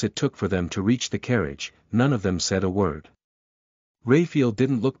steps it took for them to reach the carriage, none of them said a word. Raphael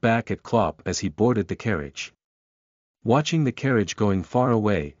didn't look back at Klopp as he boarded the carriage. Watching the carriage going far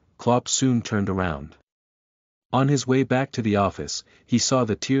away, Klopp soon turned around. On his way back to the office, he saw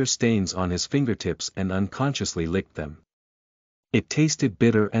the tear stains on his fingertips and unconsciously licked them. It tasted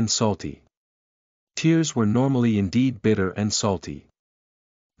bitter and salty. Tears were normally indeed bitter and salty.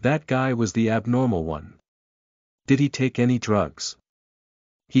 That guy was the abnormal one. Did he take any drugs?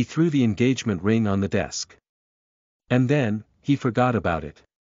 He threw the engagement ring on the desk. And then, he forgot about it.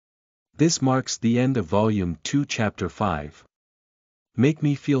 This marks the end of Volume 2 Chapter 5. Make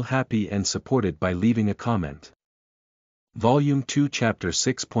me feel happy and supported by leaving a comment. Volume 2 Chapter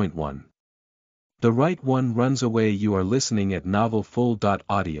 6.1. The right one runs away. You are listening at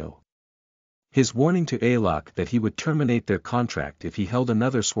novelfull.audio. His warning to Alok that he would terminate their contract if he held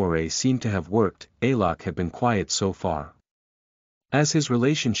another soiree seemed to have worked. Alok had been quiet so far. As his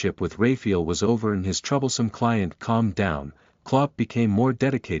relationship with Raphael was over and his troublesome client calmed down, Klopp became more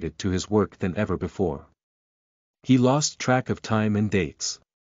dedicated to his work than ever before. He lost track of time and dates.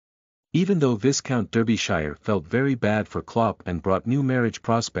 Even though Viscount Derbyshire felt very bad for Klopp and brought new marriage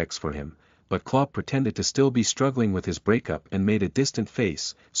prospects for him, but Klopp pretended to still be struggling with his breakup and made a distant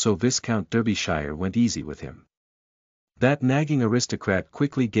face, so Viscount Derbyshire went easy with him. That nagging aristocrat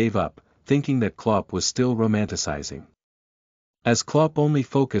quickly gave up, thinking that Klopp was still romanticizing. As Klopp only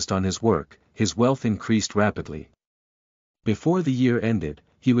focused on his work, his wealth increased rapidly. Before the year ended,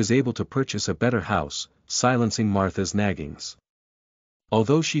 he was able to purchase a better house, silencing Martha's naggings.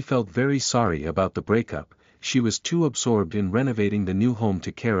 Although she felt very sorry about the breakup, she was too absorbed in renovating the new home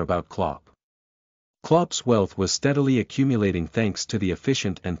to care about Klopp. Klopp's wealth was steadily accumulating thanks to the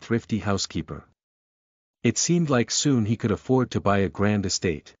efficient and thrifty housekeeper. It seemed like soon he could afford to buy a grand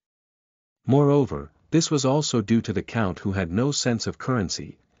estate. Moreover, this was also due to the Count, who had no sense of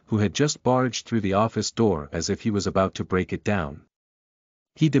currency, who had just barged through the office door as if he was about to break it down.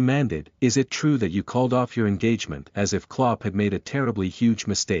 He demanded, "Is it true that you called off your engagement?" as if Klopp had made a terribly huge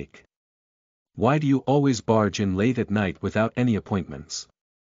mistake. "Why do you always barge in late at night without any appointments?"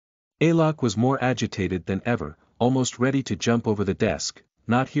 Alok was more agitated than ever, almost ready to jump over the desk,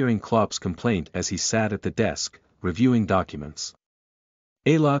 not hearing Klopp's complaint as he sat at the desk, reviewing documents.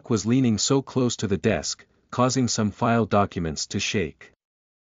 Alok was leaning so close to the desk, causing some file documents to shake.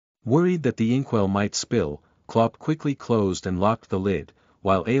 Worried that the inkwell might spill, Klopp quickly closed and locked the lid,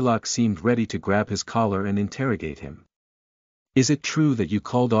 while Alok seemed ready to grab his collar and interrogate him. "Is it true that you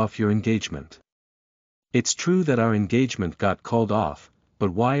called off your engagement?" "It's true that our engagement got called off, but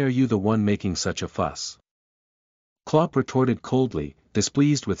why are you the one making such a fuss?" Klopp retorted coldly,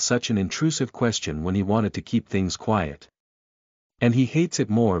 displeased with such an intrusive question when he wanted to keep things quiet. And he hates it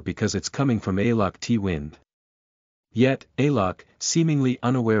more because it's coming from Alok T. Wind. Yet, Alok, seemingly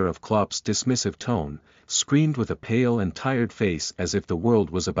unaware of Klopp's dismissive tone, screamed with a pale and tired face as if the world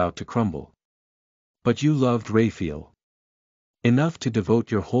was about to crumble. "But you loved Raphael enough to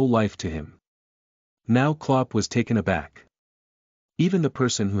devote your whole life to him." Now Klopp was taken aback. Even the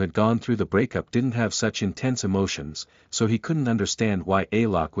person who had gone through the breakup didn't have such intense emotions, so he couldn't understand why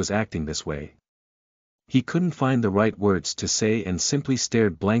Alok was acting this way. He couldn't find the right words to say and simply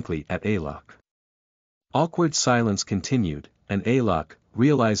stared blankly at Alok. Awkward silence continued, and Alok,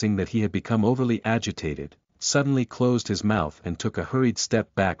 realizing that he had become overly agitated, suddenly closed his mouth and took a hurried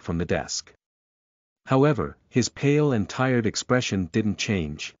step back from the desk. However, his pale and tired expression didn't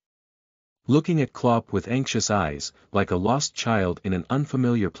change. Looking at Klopp with anxious eyes, like a lost child in an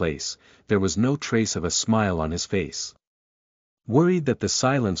unfamiliar place, there was no trace of a smile on his face. Worried that the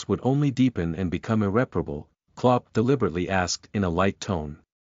silence would only deepen and become irreparable, Klopp deliberately asked in a light tone.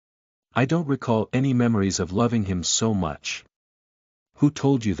 "I don't recall any memories of loving him so much." "Who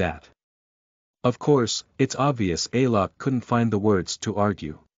told you that?" Of course, it's obvious Alok couldn't find the words to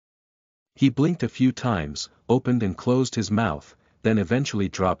argue. He blinked a few times, opened and closed his mouth, then eventually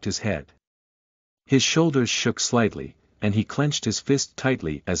dropped his head. His shoulders shook slightly, and he clenched his fist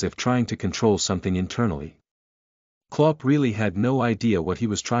tightly as if trying to control something internally. Klopp really had no idea what he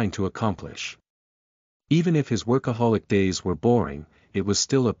was trying to accomplish. Even if his workaholic days were boring, it was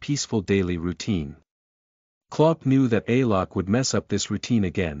still a peaceful daily routine. Klopp knew that Alok would mess up this routine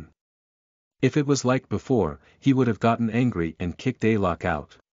again. If it was like before, he would have gotten angry and kicked Alok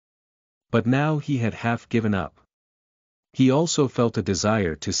out. But now he had half given up. He also felt a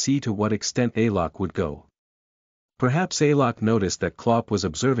desire to see to what extent Alok would go. Perhaps Alok noticed that Klopp was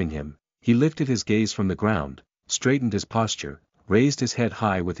observing him. He lifted his gaze from the ground, straightened his posture, raised his head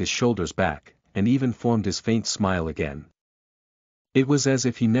high with his shoulders back, and even formed his faint smile again. It was as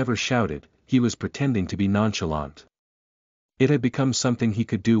if he never shouted, he was pretending to be nonchalant. It had become something he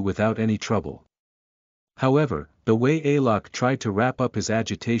could do without any trouble. However, the way Alok tried to wrap up his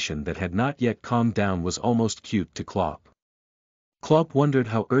agitation that had not yet calmed down was almost cute to Klopp. Klopp wondered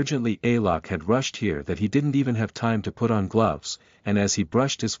how urgently Alok had rushed here that he didn't even have time to put on gloves, and as he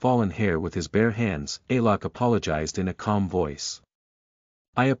brushed his fallen hair with his bare hands, Alok apologized in a calm voice.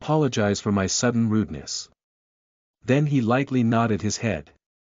 "I apologize for my sudden rudeness." Then he lightly nodded his head.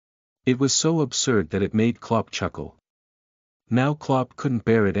 It was so absurd that it made Klopp chuckle. Now Klopp couldn't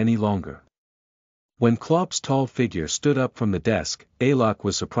bear it any longer. When Klopp's tall figure stood up from the desk, Alok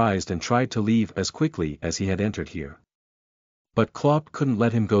was surprised and tried to leave as quickly as he had entered here. But Klopp couldn't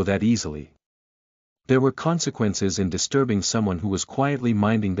let him go that easily. There were consequences in disturbing someone who was quietly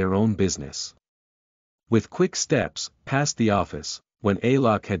minding their own business. With quick steps, past the office, when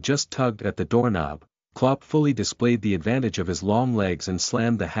Alok had just tugged at the doorknob, Klopp fully displayed the advantage of his long legs and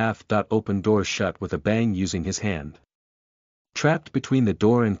slammed the half-open door shut with a bang using his hand. Trapped between the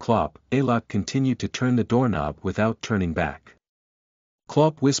door and Klopp, Alok continued to turn the doorknob without turning back.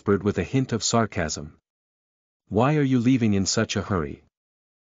 Klopp whispered with a hint of sarcasm. "Why are you leaving in such a hurry?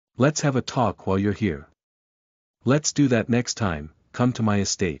 Let's have a talk while you're here. Let's do that next time, come to my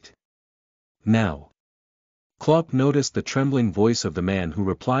estate. Now." Klopp noticed the trembling voice of the man who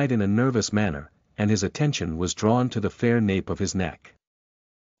replied in a nervous manner, and his attention was drawn to the fair nape of his neck.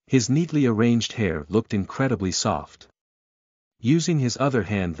 His neatly arranged hair looked incredibly soft. Using his other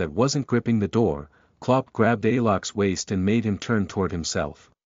hand that wasn't gripping the door, Klopp grabbed Alok's waist and made him turn toward himself.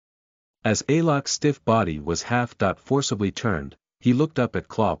 As Alok's stiff body was forcibly turned, he looked up at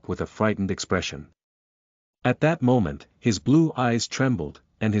Klopp with a frightened expression. At that moment, his blue eyes trembled,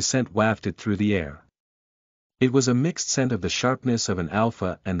 and his scent wafted through the air. It was a mixed scent of the sharpness of an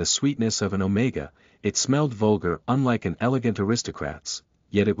alpha and the sweetness of an omega. It smelled vulgar unlike an elegant aristocrat's,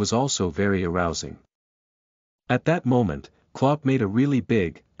 yet it was also very arousing. At that moment, Klopp made a really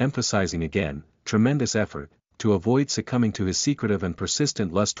big, emphasizing again, tremendous effort, to avoid succumbing to his secretive and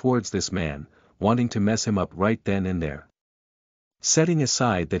persistent lust towards this man, wanting to mess him up right then and there. Setting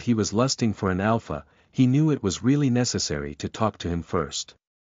aside that he was lusting for an alpha, he knew it was really necessary to talk to him first.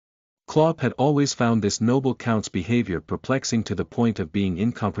 Klopp had always found this noble count's behavior perplexing to the point of being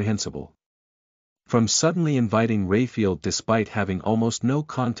incomprehensible. From suddenly inviting Rayfield despite having almost no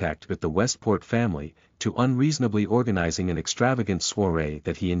contact with the Westport family, to unreasonably organizing an extravagant soiree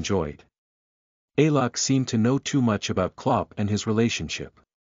that he enjoyed. Alok seemed to know too much about Klopp and his relationship.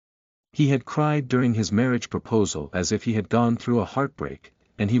 He had cried during his marriage proposal as if he had gone through a heartbreak,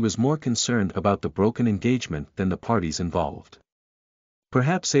 and he was more concerned about the broken engagement than the parties involved.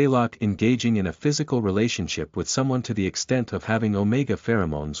 Perhaps Alok engaging in a physical relationship with someone to the extent of having omega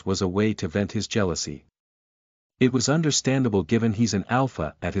pheromones was a way to vent his jealousy. It was understandable given he's an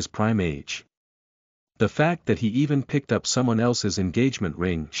alpha at his prime age. The fact that he even picked up someone else's engagement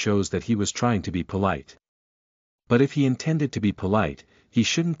ring shows that he was trying to be polite. But if he intended to be polite, he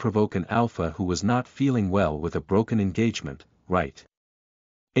shouldn't provoke an alpha who was not feeling well with a broken engagement, right?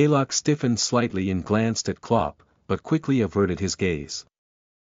 Alok stiffened slightly and glanced at Klopp, but quickly averted his gaze.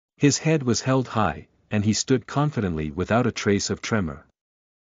 His head was held high, and he stood confidently without a trace of tremor.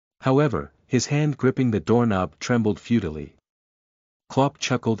 However, his hand gripping the doorknob trembled futilely. Klopp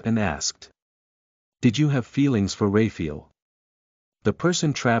chuckled and asked, "Did you have feelings for Rayfield?" The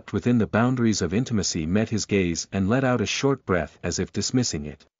person trapped within the boundaries of intimacy met his gaze and let out a short breath as if dismissing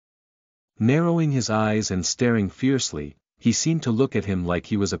it. Narrowing his eyes and staring fiercely, he seemed to look at him like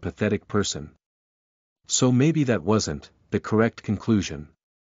he was a pathetic person. So maybe that wasn't the correct conclusion.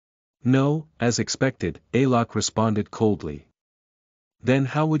 "No," as expected, Alok responded coldly. "Then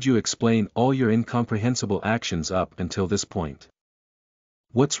how would you explain all your incomprehensible actions up until this point?"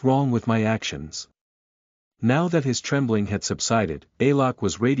 "What's wrong with my actions?" Now that his trembling had subsided, Alok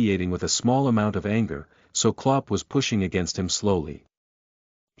was radiating with a small amount of anger, so Klopp was pushing against him slowly.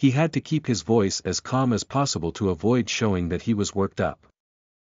 He had to keep his voice as calm as possible to avoid showing that he was worked up.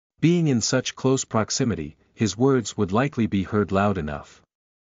 Being in such close proximity, his words would likely be heard loud enough.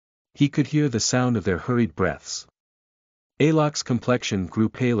 He could hear the sound of their hurried breaths. Alok's complexion grew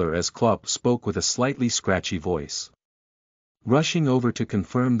paler as Klopp spoke with a slightly scratchy voice. Rushing over to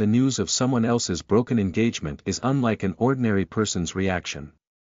confirm the news of someone else's broken engagement is unlike an ordinary person's reaction.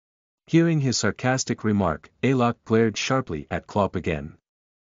 Hearing his sarcastic remark, Alok glared sharply at Klopp again.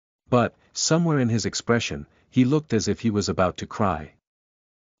 But, somewhere in his expression, he looked as if he was about to cry.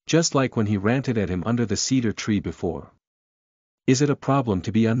 Just like when he ranted at him under the cedar tree before. Is it a problem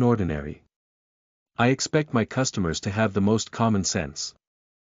to be unordinary? I expect my customers to have the most common sense.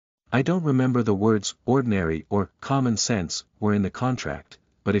 I don't remember the words ordinary or common sense were in the contract,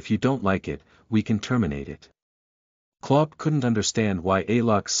 but if you don't like it, we can terminate it. Klopp couldn't understand why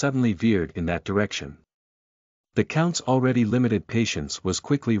Alok suddenly veered in that direction. The Count's already limited patience was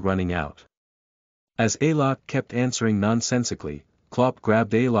quickly running out. As Alok kept answering nonsensically, Klopp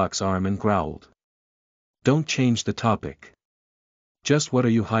grabbed Alok's arm and growled. Don't change the topic. Just what are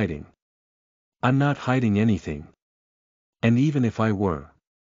you hiding? I'm not hiding anything. And even if I were,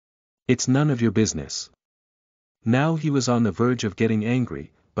 it's none of your business. Now he was on the verge of getting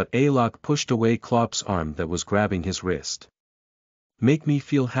angry, but Alok pushed away Klopp's arm that was grabbing his wrist. Make me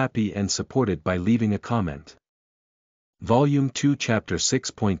feel happy and supported by leaving a comment. Volume 2 Chapter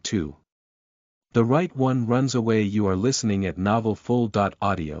 6.2. The right one runs away. You are listening at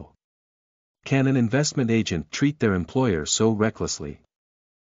novelfull.audio. Can an investment agent treat their employer so recklessly?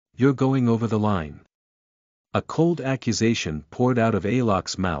 You're going over the line. A cold accusation poured out of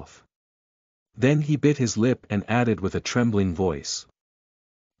Alok's mouth. Then he bit his lip and added with a trembling voice.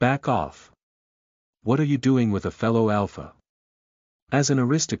 Back off. What are you doing with a fellow alpha? As an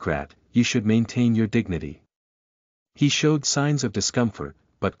aristocrat, you should maintain your dignity. He showed signs of discomfort,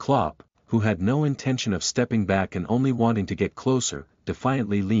 but Klopp, who had no intention of stepping back and only wanting to get closer,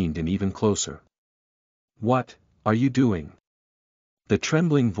 defiantly leaned in even closer. What are you doing? The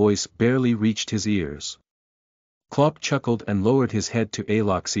trembling voice barely reached his ears. Klopp chuckled and lowered his head to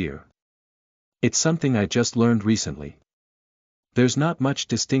Alok's ear. It's something I just learned recently. There's not much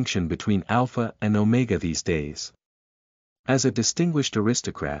distinction between Alpha and Omega these days. As a distinguished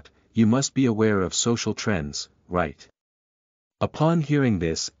aristocrat, you must be aware of social trends, right? Upon hearing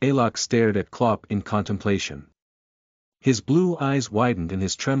this, Alok stared at Klopp in contemplation. His blue eyes widened and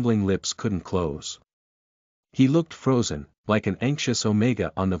his trembling lips couldn't close. He looked frozen, like an anxious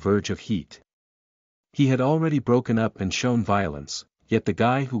Omega on the verge of heat. He had already broken up and shown violence, yet the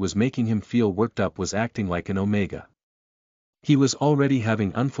guy who was making him feel worked up was acting like an Omega. He was already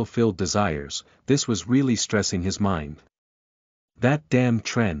having unfulfilled desires. This was really stressing his mind. That damn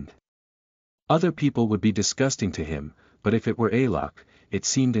trend. Other people would be disgusting to him, but if it were Alok, it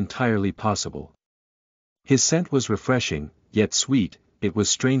seemed entirely possible. His scent was refreshing, yet sweet. It was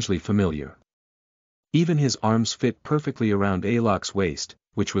strangely familiar. Even his arms fit perfectly around Alok's waist,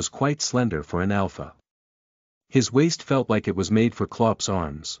 which was quite slender for an alpha. His waist felt like it was made for Klopp's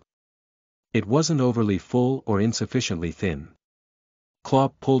arms. It wasn't overly full or insufficiently thin.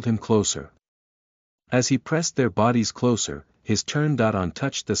 Klopp pulled him closer. As he pressed their bodies closer, his turn-on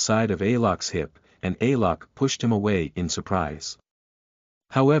touched the side of Alok's hip, and Alok pushed him away in surprise.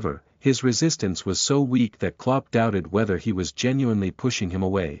 However, his resistance was so weak that Klopp doubted whether he was genuinely pushing him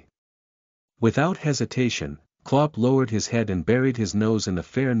away. Without hesitation, Klopp lowered his head and buried his nose in the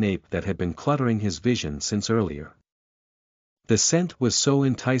fair nape that had been cluttering his vision since earlier. The scent was so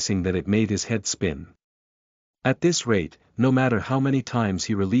enticing that it made his head spin. At this rate, no matter how many times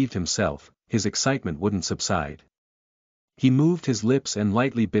he relieved himself, his excitement wouldn't subside. He moved his lips and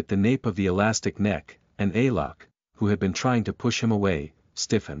lightly bit the nape of the elastic neck, and Alok, who had been trying to push him away,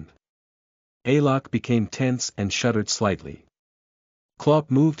 stiffened. Alok became tense and shuddered slightly. Klopp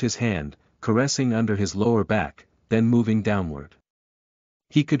moved his hand, caressing under his lower back, then moving downward.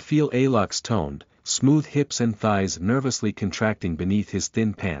 He could feel Alok's toned, smooth hips and thighs nervously contracting beneath his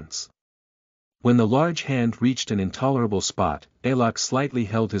thin pants. When the large hand reached an intolerable spot, Alok slightly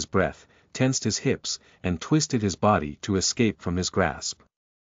held his breath, tensed his hips, and twisted his body to escape from his grasp.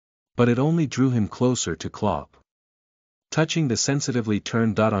 But it only drew him closer to Klopp. Touching the sensitively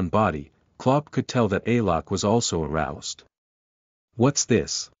turned-on body, Klopp could tell that Alok was also aroused. What's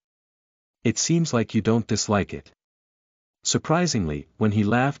this? It seems like you don't dislike it. Surprisingly, when he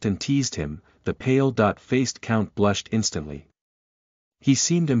laughed and teased him, the pale-faced Count blushed instantly. He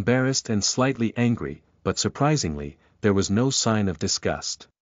seemed embarrassed and slightly angry, but surprisingly, there was no sign of disgust.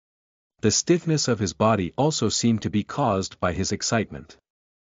 The stiffness of his body also seemed to be caused by his excitement.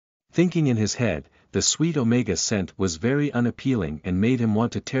 Thinking in his head, the sweet Omega scent was very unappealing and made him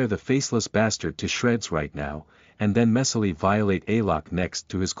want to tear the faceless bastard to shreds right now, and then messily violate Alok next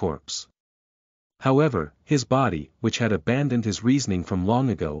to his corpse. However, his body, which had abandoned his reasoning from long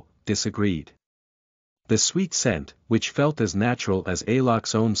ago, disagreed. The sweet scent, which felt as natural as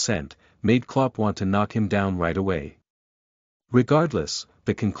Alok's own scent, made Klopp want to knock him down right away. Regardless,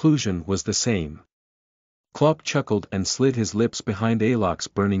 the conclusion was the same. Klopp chuckled and slid his lips behind Alok's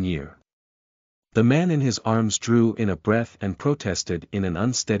burning ear. The man in his arms drew in a breath and protested in an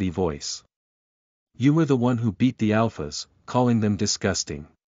unsteady voice. You were the one who beat the alphas, calling them disgusting.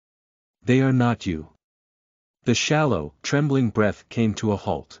 They are not you. The shallow, trembling breath came to a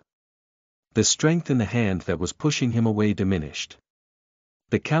halt. The strength in the hand that was pushing him away diminished.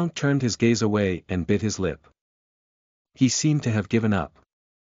 The Count turned his gaze away and bit his lip. He seemed to have given up.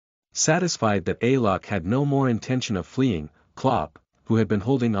 Satisfied that Alok had no more intention of fleeing, Klopp, who had been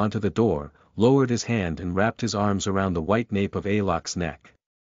holding onto the door, lowered his hand and wrapped his arms around the white nape of Alok's neck.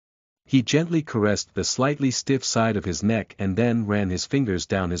 He gently caressed the slightly stiff side of his neck and then ran his fingers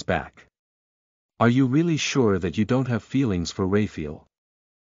down his back. Are you really sure that you don't have feelings for Raphael?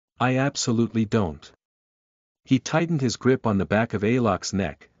 I absolutely don't. He tightened his grip on the back of Alok's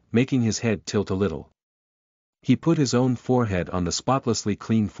neck, making his head tilt a little. He put his own forehead on the spotlessly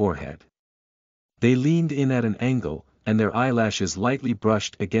clean forehead. They leaned in at an angle, and their eyelashes lightly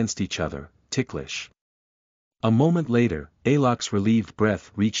brushed against each other, ticklish. A moment later, Alok's relieved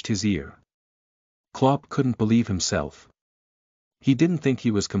breath reached his ear. Klopp couldn't believe himself. He didn't think he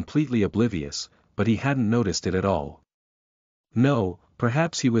was completely oblivious, but he hadn't noticed it at all. No,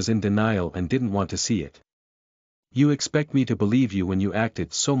 perhaps he was in denial and didn't want to see it. You expect me to believe you when you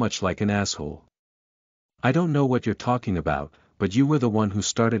acted so much like an asshole. I don't know what you're talking about, but you were the one who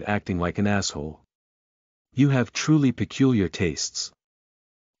started acting like an asshole. You have truly peculiar tastes.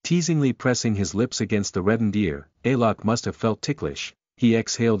 Teasingly pressing his lips against the reddened ear, Alok must have felt ticklish. He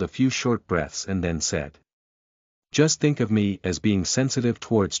exhaled a few short breaths and then said. Just think of me as being sensitive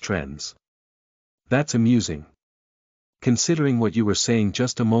towards trends. That's amusing. Considering what you were saying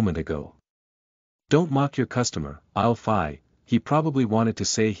just a moment ago. Don't mock your customer, I'll fie. He probably wanted to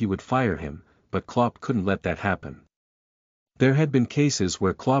say he would fire him, but Klopp couldn't let that happen. There had been cases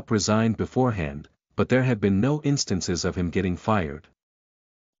where Klopp resigned beforehand, but there had been no instances of him getting fired.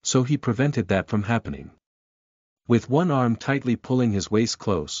 So he prevented that from happening. With one arm tightly pulling his waist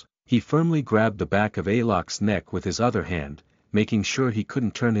close, he firmly grabbed the back of Alok's neck with his other hand, making sure he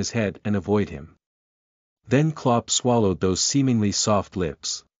couldn't turn his head and avoid him. Then Klopp swallowed those seemingly soft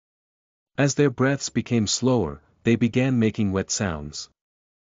lips. As their breaths became slower, they began making wet sounds.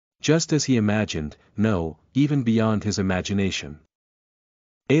 Just as he imagined, no, even beyond his imagination.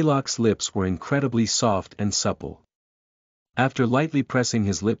 Alok's lips were incredibly soft and supple. After lightly pressing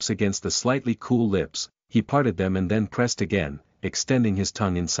his lips against the slightly cool lips, he parted them and then pressed again, extending his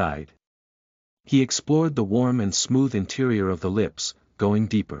tongue inside. He explored the warm and smooth interior of the lips, going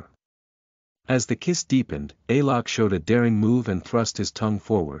deeper. As the kiss deepened, Alok showed a daring move and thrust his tongue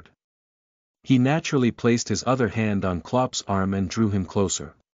forward. He naturally placed his other hand on Klopp's arm and drew him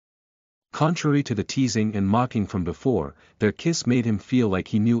closer. Contrary to the teasing and mocking from before, their kiss made him feel like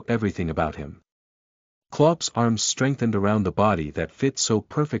he knew everything about him. Klopp's arms strengthened around the body that fit so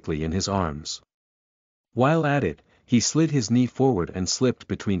perfectly in his arms. While at it, he slid his knee forward and slipped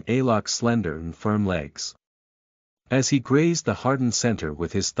between Alok's slender and firm legs. As he grazed the hardened center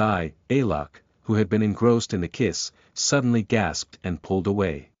with his thigh, Alok, who had been engrossed in the kiss, suddenly gasped and pulled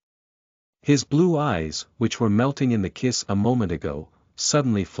away. His blue eyes, which were melting in the kiss a moment ago,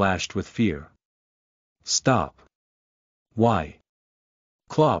 suddenly flashed with fear. Stop. Why?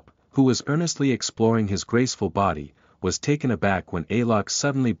 Klopp, who was earnestly exploring his graceful body, was taken aback when Alok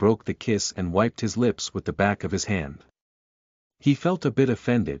suddenly broke the kiss and wiped his lips with the back of his hand. He felt a bit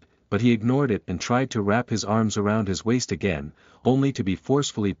offended, but he ignored it and tried to wrap his arms around his waist again, only to be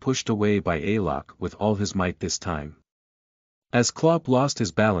forcefully pushed away by Alok with all his might this time. As Klopp lost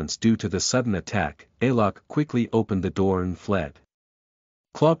his balance due to the sudden attack, Alok quickly opened the door and fled.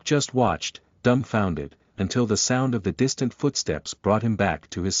 Klopp just watched, dumbfounded, until the sound of the distant footsteps brought him back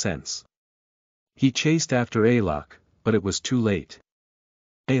to his sense. He chased after Alok, but it was too late.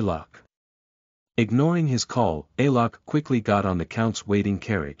 Alok. Ignoring his call, Alok quickly got on the Count's waiting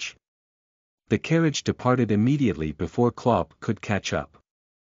carriage. The carriage departed immediately before Klopp could catch up.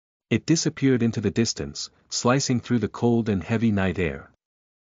 It disappeared into the distance, slicing through the cold and heavy night air.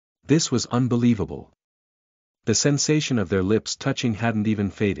 This was unbelievable. The sensation of their lips touching hadn't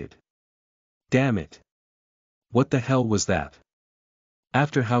even faded. Damn it. What the hell was that?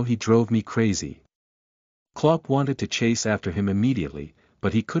 After how he drove me crazy. Klopp wanted to chase after him immediately,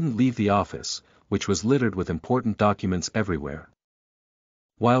 but he couldn't leave the office, which was littered with important documents everywhere.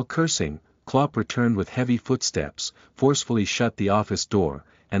 While cursing, Klopp returned with heavy footsteps, forcefully shut the office door,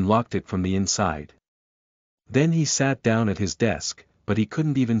 and locked it from the inside. Then he sat down at his desk, but he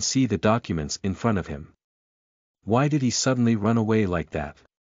couldn't even see the documents in front of him. Why did he suddenly run away like that?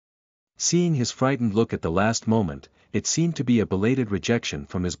 Seeing his frightened look at the last moment, it seemed to be a belated rejection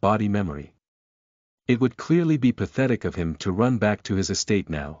from his body memory. It would clearly be pathetic of him to run back to his estate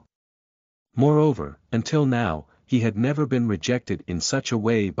now. Moreover, until now, he had never been rejected in such a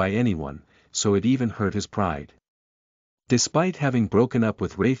way by anyone, so it even hurt his pride. Despite having broken up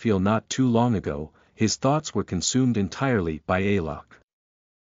with Raphael not too long ago, his thoughts were consumed entirely by Alok.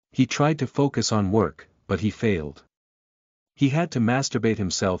 He tried to focus on work, but he failed. He had to masturbate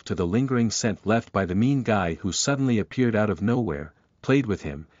himself to the lingering scent left by the mean guy who suddenly appeared out of nowhere, played with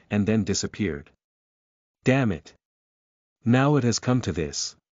him, and then disappeared. Damn it! Now it has come to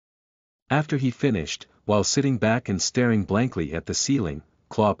this. After he finished, while sitting back and staring blankly at the ceiling,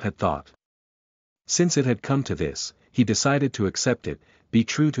 Klopp had thought. Since it had come to this, he decided to accept it, be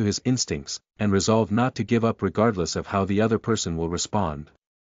true to his instincts, and resolve not to give up regardless of how the other person will respond.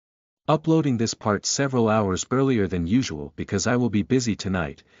 Uploading this part several hours earlier than usual because I will be busy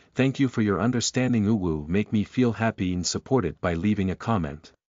tonight. Thank you for your understanding. Uwu, make me feel happy and supported by leaving a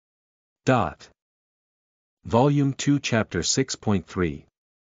comment. Volume 2 Chapter 6.3.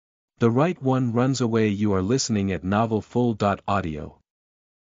 The right one runs away. You are listening at novelfull.audio.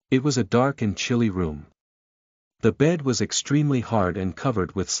 It was a dark and chilly room. The bed was extremely hard and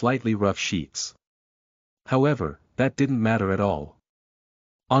covered with slightly rough sheets. However, that didn't matter at all.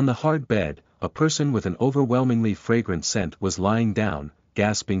 On the hard bed, a person with an overwhelmingly fragrant scent was lying down,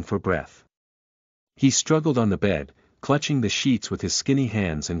 gasping for breath. He struggled on the bed, clutching the sheets with his skinny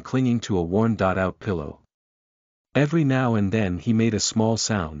hands and clinging to a worn-out pillow. Every now and then he made a small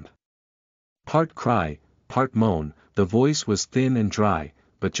sound. Part cry, part moan, the voice was thin and dry,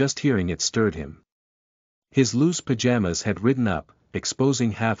 but just hearing it stirred him. His loose pajamas had ridden up,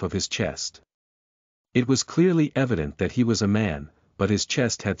 exposing half of his chest. It was clearly evident that he was a man, but his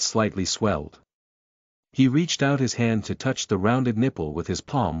chest had slightly swelled. He reached out his hand to touch the rounded nipple with his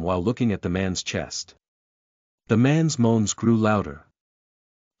palm while looking at the man's chest. The man's moans grew louder.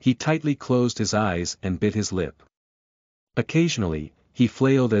 He tightly closed his eyes and bit his lip. Occasionally, he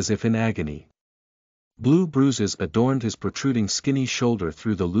flailed as if in agony. Blue bruises adorned his protruding skinny shoulder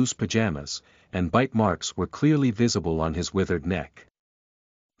through the loose pajamas, and bite marks were clearly visible on his withered neck.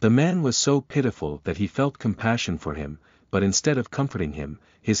 The man was so pitiful that he felt compassion for him, but instead of comforting him,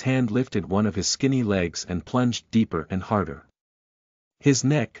 his hand lifted one of his skinny legs and plunged deeper and harder. His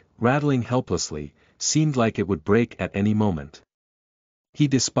neck, rattling helplessly, seemed like it would break at any moment. He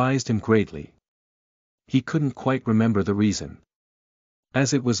despised him greatly. He couldn't quite remember the reason.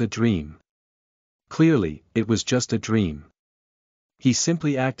 As it was a dream. Clearly, it was just a dream. He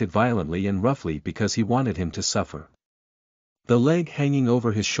simply acted violently and roughly because he wanted him to suffer. The leg hanging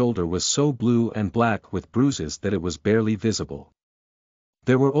over his shoulder was so blue and black with bruises that it was barely visible.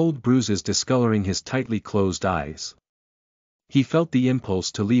 There were old bruises discoloring his tightly closed eyes. He felt the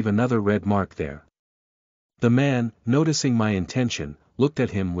impulse to leave another red mark there. The man, noticing my intention, looked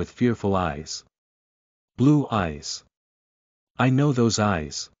at him with fearful eyes. Blue eyes. I know those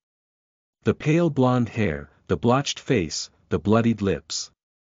eyes. The pale blonde hair, the blotched face, the bloodied lips.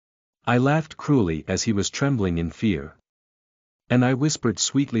 I laughed cruelly as he was trembling in fear. And I whispered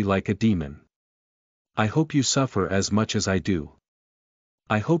sweetly like a demon. I hope you suffer as much as I do.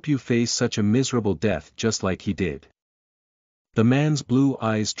 I hope you face such a miserable death just like he did. The man's blue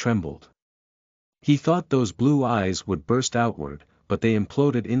eyes trembled. He thought those blue eyes would burst outward, but they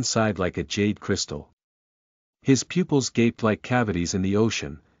imploded inside like a jade crystal. His pupils gaped like cavities in the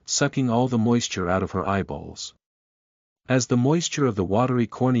ocean, sucking all the moisture out of her eyeballs. As the moisture of the watery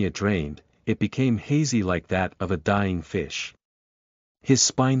cornea drained, it became hazy like that of a dying fish. His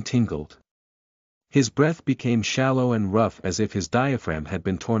spine tingled. His breath became shallow and rough as if his diaphragm had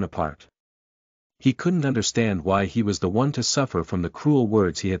been torn apart. He couldn't understand why he was the one to suffer from the cruel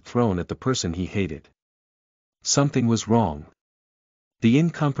words he had thrown at the person he hated. Something was wrong. The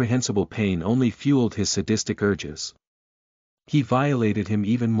incomprehensible pain only fueled his sadistic urges. He violated him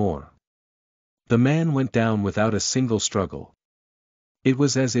even more. The man went down without a single struggle. It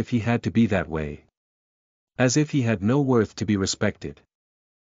was as if he had to be that way. As if he had no worth to be respected.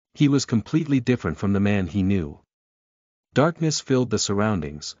 He was completely different from the man he knew. Darkness filled the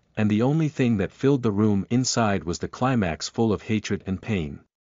surroundings, and the only thing that filled the room inside was the climax full of hatred and pain.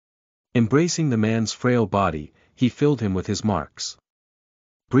 Embracing the man's frail body, he filled him with his marks.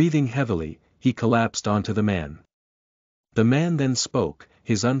 Breathing heavily, he collapsed onto the man. The man then spoke,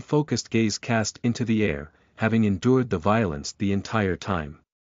 his unfocused gaze cast into the air, having endured the violence the entire time.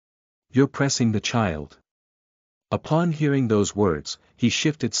 You're pressing the child. Upon hearing those words, he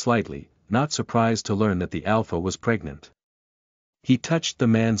shifted slightly, not surprised to learn that the alpha was pregnant. He touched the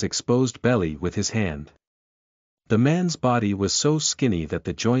man's exposed belly with his hand. The man's body was so skinny that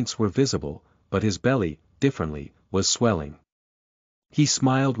the joints were visible, but his belly, differently, was swelling. He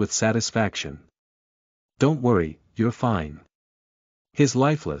smiled with satisfaction. Don't worry, you're fine. His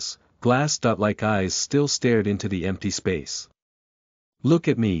lifeless, glass-like eyes still stared into the empty space. Look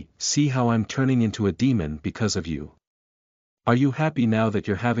at me, see how I'm turning into a demon because of you. Are you happy now that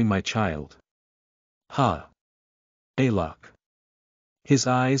you're having my child? Ha! Alok. His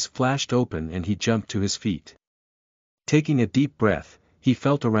eyes flashed open and he jumped to his feet. Taking a deep breath, he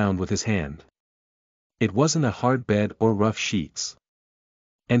felt around with his hand. It wasn't a hard bed or rough sheets.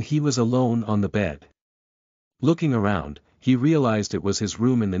 And he was alone on the bed. Looking around, he realized it was his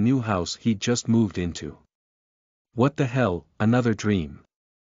room in the new house he'd just moved into. What the hell, another dream.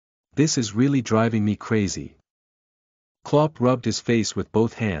 This is really driving me crazy. Klopp rubbed his face with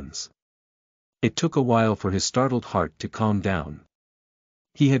both hands. It took a while for his startled heart to calm down.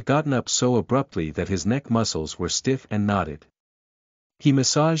 He had gotten up so abruptly that his neck muscles were stiff and knotted. He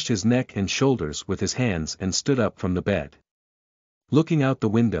massaged his neck and shoulders with his hands and stood up from the bed. Looking out the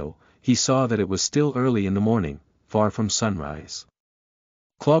window, he saw that it was still early in the morning, far from sunrise.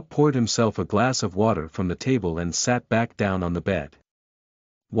 Klopp poured himself a glass of water from the table and sat back down on the bed.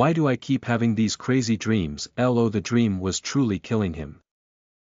 Why do I keep having these crazy dreams? The dream was truly killing him.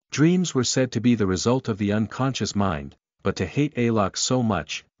 Dreams were said to be the result of the unconscious mind, but to hate Alok so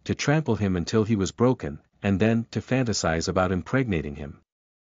much, to trample him until he was broken, and then to fantasize about impregnating him.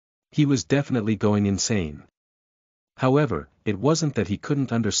 He was definitely going insane. However, it wasn't that he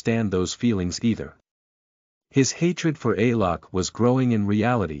couldn't understand those feelings either. His hatred for Alok was growing in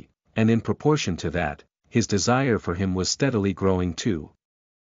reality, and in proportion to that, his desire for him was steadily growing too.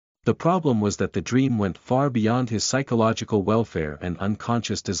 The problem was that the dream went far beyond his psychological welfare and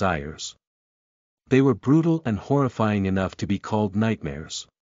unconscious desires. They were brutal and horrifying enough to be called nightmares.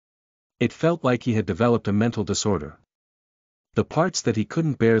 It felt like he had developed a mental disorder. The parts that he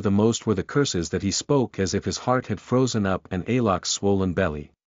couldn't bear the most were the curses that he spoke as if his heart had frozen up and Alok's swollen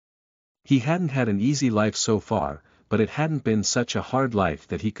belly. He hadn't had an easy life so far, but it hadn't been such a hard life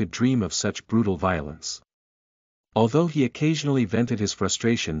that he could dream of such brutal violence. Although he occasionally vented his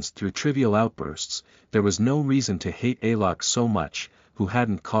frustrations through trivial outbursts, there was no reason to hate Alok so much, who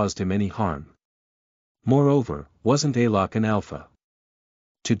hadn't caused him any harm. Moreover, wasn't Alok an alpha?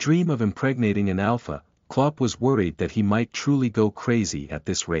 To dream of impregnating an alpha, Klopp was worried that he might truly go crazy at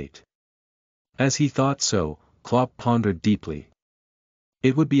this rate. As he thought so, Klopp pondered deeply.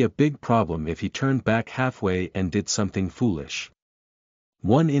 It would be a big problem if he turned back halfway and did something foolish.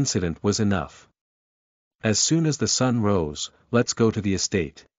 One incident was enough. As soon as the sun rose, let's go to the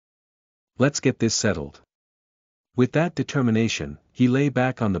estate. Let's get this settled. With that determination, he lay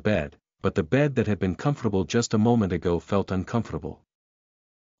back on the bed, but the bed that had been comfortable just a moment ago felt uncomfortable.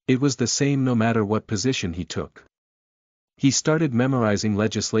 It was the same no matter what position he took. He started memorizing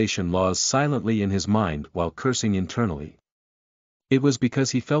legislation laws silently in his mind while cursing internally. It was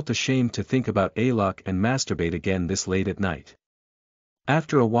because he felt ashamed to think about Alok and masturbate again this late at night.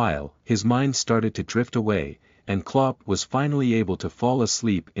 After a while, his mind started to drift away, and Klopp was finally able to fall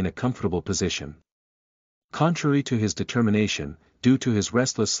asleep in a comfortable position. Contrary to his determination, due to his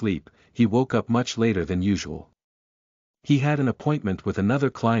restless sleep, he woke up much later than usual. He had an appointment with another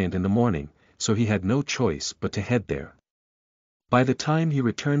client in the morning, so he had no choice but to head there. By the time he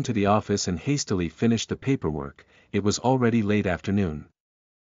returned to the office and hastily finished the paperwork, it was already late afternoon.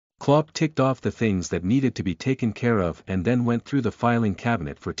 Klopp ticked off the things that needed to be taken care of and then went through the filing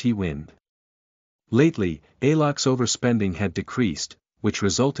cabinet for T-Wind. Lately, Alok's overspending had decreased, which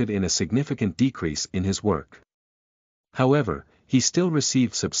resulted in a significant decrease in his work. However, he still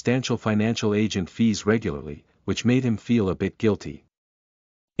received substantial financial agent fees regularly, which made him feel a bit guilty.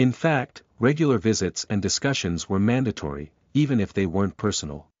 In fact, regular visits and discussions were mandatory, even if they weren't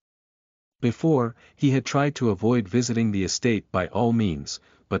personal. Before, he had tried to avoid visiting the estate by all means,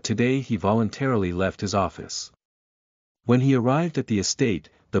 but today he voluntarily left his office. When he arrived at the estate,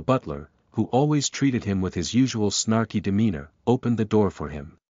 the butler, who always treated him with his usual snarky demeanor, opened the door for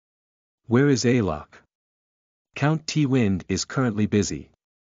him. "Where is Alok?" "Count T-Wind is currently busy.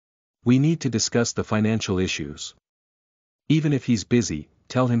 We need to discuss the financial issues." "Even if he's busy,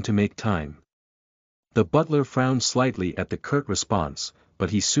 tell him to make time." The butler frowned slightly at the curt response, but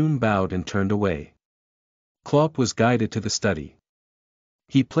he soon bowed and turned away. Klopp was guided to the study.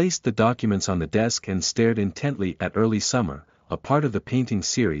 He placed the documents on the desk and stared intently at Early Summer, a part of the painting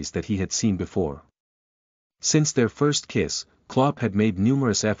series that he had seen before. Since their first kiss, Klopp had made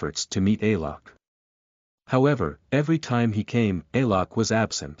numerous efforts to meet Alok. However, every time he came, Alok was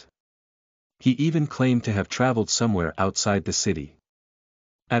absent. He even claimed to have traveled somewhere outside the city.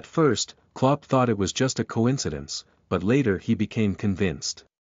 At first, Klopp thought it was just a coincidence, but later he became convinced.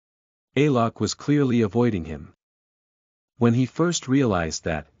 Alok was clearly avoiding him. When he first realized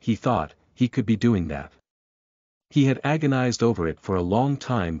that, he thought, he could be doing that. He had agonized over it for a long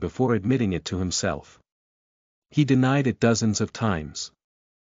time before admitting it to himself. He denied it dozens of times.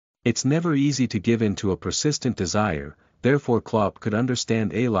 It's never easy to give in to a persistent desire, therefore Klopp could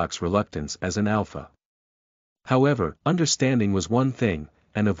understand Alok's reluctance as an alpha. However, understanding was one thing,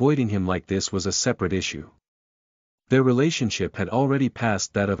 and avoiding him like this was a separate issue. Their relationship had already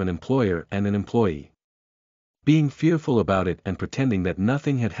passed that of an employer and an employee. Being fearful about it and pretending that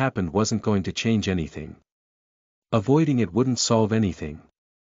nothing had happened wasn't going to change anything. Avoiding it wouldn't solve anything.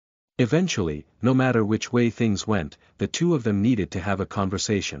 Eventually, no matter which way things went, the two of them needed to have a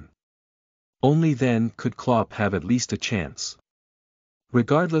conversation. Only then could Klopp have at least a chance.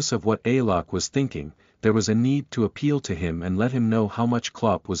 Regardless of what Alok was thinking, there was a need to appeal to him and let him know how much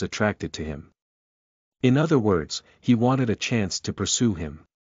Klopp was attracted to him. In other words, he wanted a chance to pursue him.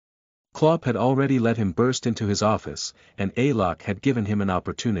 Klopp had already let him burst into his office, and Alok had given him an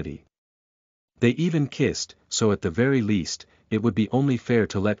opportunity. They even kissed, so at the very least, it would be only fair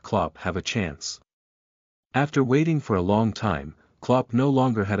to let Klopp have a chance. After waiting for a long time, Klopp no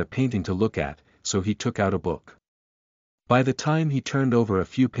longer had a painting to look at, so he took out a book. By the time he turned over a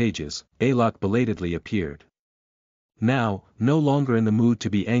few pages, Alok belatedly appeared. Now, no longer in the mood to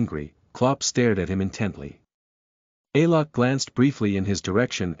be angry, Klopp stared at him intently. Alok glanced briefly in his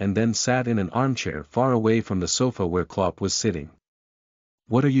direction and then sat in an armchair far away from the sofa where Klopp was sitting.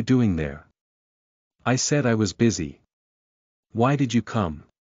 "What are you doing there?" "I said I was busy." "Why did you come?"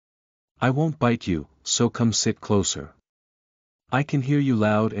 "I won't bite you, so come sit closer. I can hear you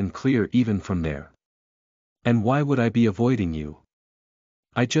loud and clear even from there." "And why would I be avoiding you?"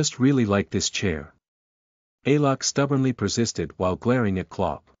 "I just really like this chair." Alok stubbornly persisted while glaring at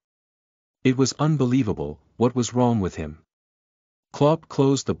Klopp. It was unbelievable, what was wrong with him? Klopp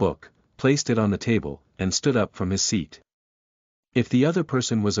closed the book, placed it on the table, and stood up from his seat. If the other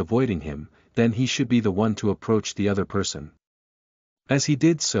person was avoiding him, then he should be the one to approach the other person. As he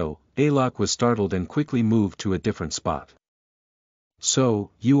did so, Alok was startled and quickly moved to a different spot.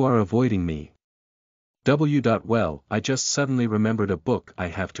 "So, you are avoiding me?" Well, I just suddenly remembered a book I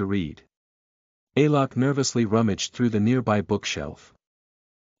have to read." Alok nervously rummaged through the nearby bookshelf.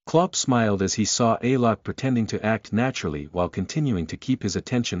 Klopp smiled as he saw Alok pretending to act naturally while continuing to keep his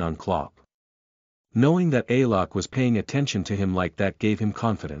attention on Klopp. Knowing that Alok was paying attention to him like that gave him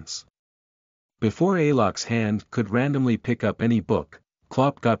confidence. Before Alok's hand could randomly pick up any book,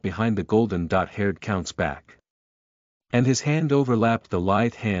 Klopp got behind the golden-haired Count's back. And his hand overlapped the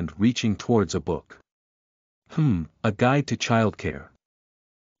lithe hand reaching towards a book. A guide to childcare.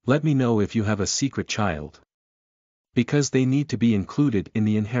 Let me know if you have a secret child. Because they need to be included in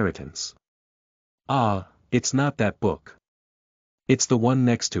the inheritance. Ah, it's not that book. It's the one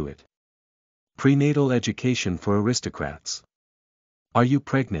next to it. Prenatal education for aristocrats. Are you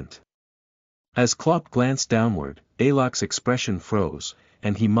pregnant? As Klopp glanced downward, Alok's expression froze,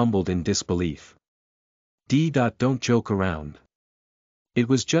 and he mumbled in disbelief. Don't joke around. It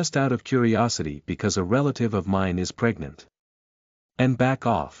was just out of curiosity because a relative of mine is pregnant. And back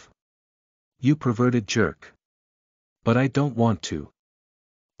off. You perverted jerk. But I don't want to.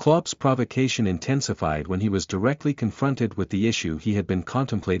 Klopp's provocation intensified when he was directly confronted with the issue he had been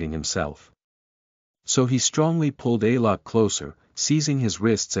contemplating himself. So he strongly pulled Alok closer, seizing his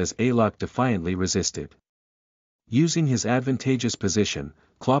wrists as Alok defiantly resisted. Using his advantageous position,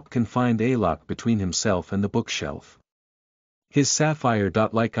 Klopp confined Alok between himself and the bookshelf. His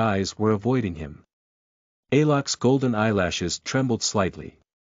sapphire-like eyes were avoiding him. Alok's golden eyelashes trembled slightly.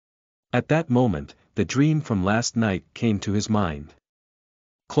 At that moment, the dream from last night came to his mind.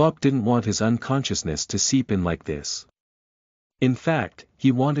 Klopp didn't want his unconsciousness to seep in like this. In fact,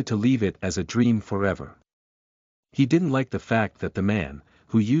 he wanted to leave it as a dream forever. He didn't like the fact that the man,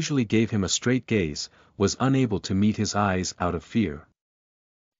 who usually gave him a straight gaze, was unable to meet his eyes out of fear.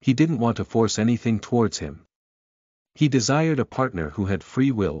 He didn't want to force anything towards him. He desired a partner who had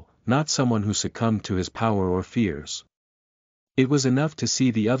free will, not someone who succumbed to his power or fears. It was enough to see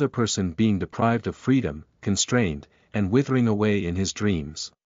the other person being deprived of freedom, constrained, and withering away in his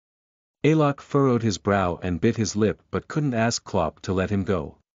dreams. Alok furrowed his brow and bit his lip but couldn't ask Klopp to let him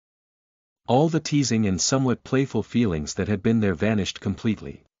go. All the teasing and somewhat playful feelings that had been there vanished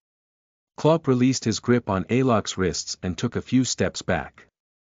completely. Klopp released his grip on Alok's wrists and took a few steps back.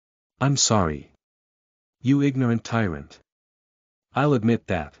 "I'm sorry. You ignorant tyrant. I'll admit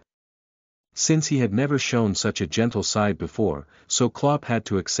that. Since he had never shown such a gentle side before, so Klopp had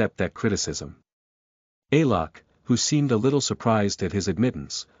to accept that criticism. Alok, who seemed a little surprised at his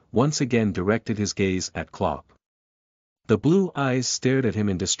admittance, once again directed his gaze at Klopp. The blue eyes stared at him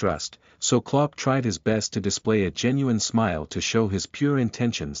in distrust, so Klopp tried his best to display a genuine smile to show his pure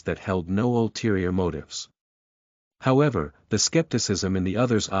intentions that held no ulterior motives. However, the skepticism in the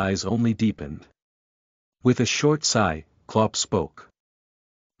other's eyes only deepened. With a short sigh, Klopp spoke.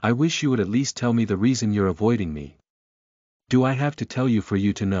 I wish you would at least tell me the reason you're avoiding me. Do I have to tell you for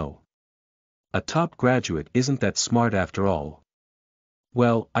you to know? A top graduate isn't that smart after all.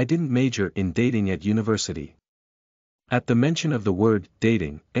 Well, I didn't major in dating at university. At the mention of the word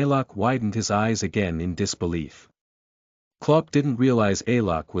dating, Alok widened his eyes again in disbelief. Klopp didn't realize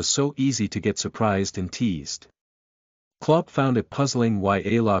Alok was so easy to get surprised and teased. Klopp found it puzzling why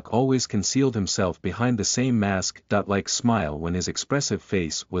Alok always concealed himself behind the same mask-like smile when his expressive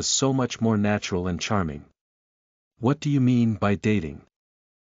face was so much more natural and charming. What do you mean by dating?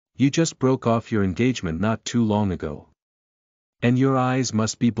 You just broke off your engagement not too long ago. And your eyes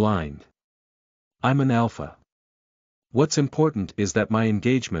must be blind. I'm an alpha. What's important is that my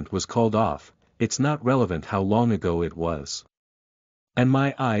engagement was called off, it's not relevant how long ago it was. And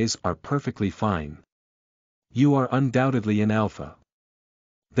my eyes are perfectly fine. You are undoubtedly an alpha.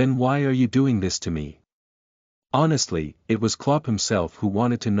 Then why are you doing this to me? Honestly, it was Klopp himself who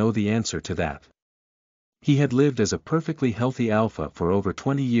wanted to know the answer to that. He had lived as a perfectly healthy alpha for over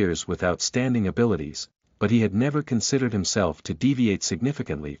 20 years with outstanding abilities, but he had never considered himself to deviate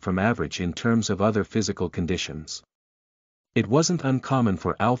significantly from average in terms of other physical conditions. It wasn't uncommon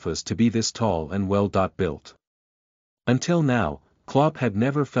for alphas to be this tall and well-built. Until now, Klopp had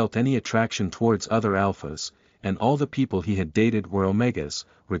never felt any attraction towards other alphas, and all the people he had dated were omegas,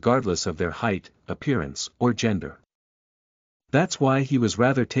 regardless of their height, appearance, or gender. That's why he was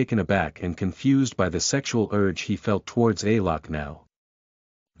rather taken aback and confused by the sexual urge he felt towards Alok now.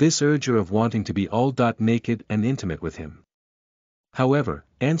 This urge of wanting to be all naked and intimate with him. However,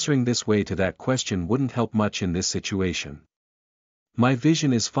 answering this way to that question wouldn't help much in this situation. My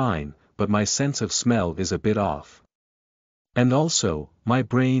vision is fine, but my sense of smell is a bit off. And also, my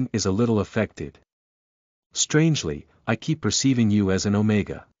brain is a little affected. Strangely, I keep perceiving you as an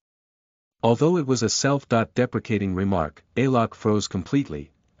omega. Although it was a self-deprecating remark, Alok froze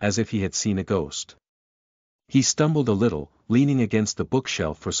completely, as if he had seen a ghost. He stumbled a little, leaning against the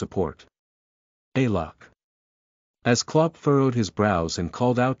bookshelf for support. Alok. As Klopp furrowed his brows and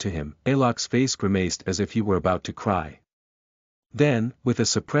called out to him, Alok's face grimaced as if he were about to cry. Then, with a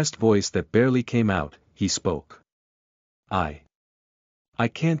suppressed voice that barely came out, he spoke. I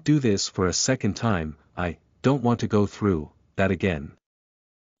can't do this for a second time, I don't want to go through that again.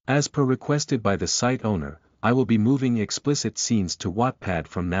 As per requested by the site owner, I will be moving explicit scenes to Wattpad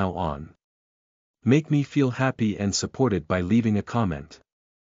from now on. Make me feel happy and supported by leaving a comment.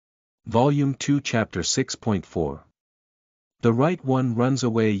 Volume 2 Chapter 6.4. The Right One Runs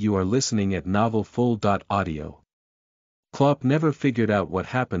Away. You are listening at novelfull.audio. Klopp never figured out what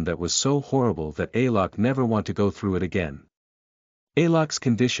happened that was so horrible that Alok never want to go through it again. Alok's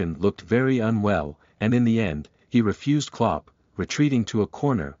condition looked very unwell, and in the end, he refused Klopp, retreating to a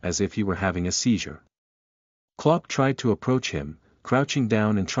corner as if he were having a seizure. Klopp tried to approach him, crouching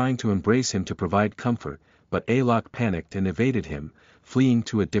down and trying to embrace him to provide comfort, but Alok panicked and evaded him, fleeing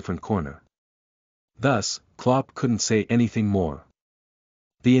to a different corner. Thus, Klopp couldn't say anything more.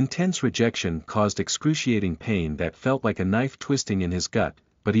 The intense rejection caused excruciating pain that felt like a knife twisting in his gut,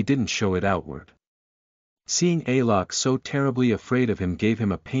 but he didn't show it outward. Seeing Alok so terribly afraid of him gave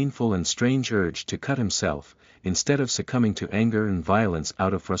him a painful and strange urge to cut himself, instead of succumbing to anger and violence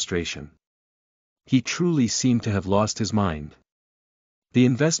out of frustration. He truly seemed to have lost his mind. The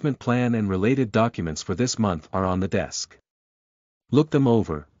investment plan and related documents for this month are on the desk. Look them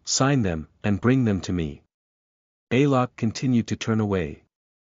over, sign them, and bring them to me. Alok continued to turn away.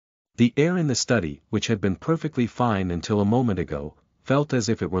 The air in the study, which had been perfectly fine until a moment ago, felt as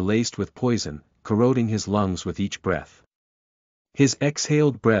if it were laced with poison, corroding his lungs with each breath. His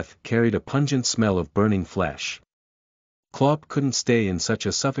exhaled breath carried a pungent smell of burning flesh. Klopp couldn't stay in such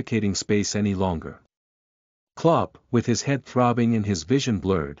a suffocating space any longer. Klopp, with his head throbbing and his vision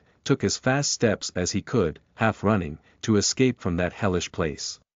blurred, took as fast steps as he could, half running, to escape from that hellish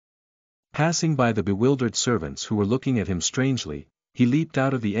place. Passing by the bewildered servants who were looking at him strangely, he leaped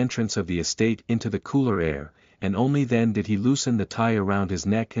out of the entrance of the estate into the cooler air, and only then did he loosen the tie around his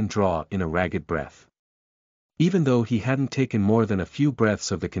neck and draw in a ragged breath. Even though he hadn't taken more than a few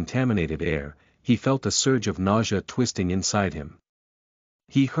breaths of the contaminated air, he felt a surge of nausea twisting inside him.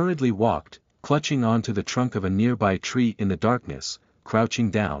 He hurriedly walked, clutching onto the trunk of a nearby tree in the darkness,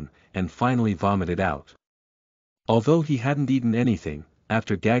 crouching down, and finally vomited out. Although he hadn't eaten anything,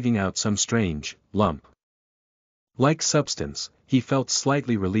 after gagging out some strange, lump-like substance, he felt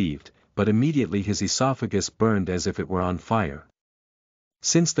slightly relieved, but immediately his esophagus burned as if it were on fire.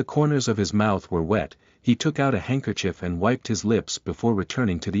 Since the corners of his mouth were wet, he took out a handkerchief and wiped his lips before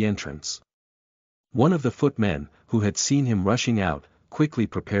returning to the entrance. One of the footmen, who had seen him rushing out, quickly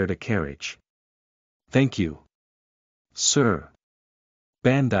prepared a carriage. "Thank you, sir.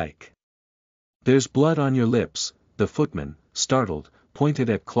 Van Dyke. There's blood on your lips," the footman, startled, pointed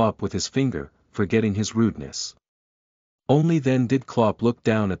at Klopp with his finger, forgetting his rudeness. Only then did Klopp look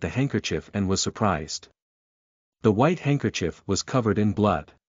down at the handkerchief and was surprised. The white handkerchief was covered in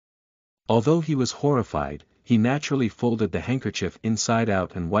blood. Although he was horrified, he naturally folded the handkerchief inside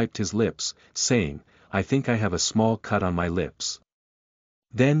out and wiped his lips, saying, "I think I have a small cut on my lips."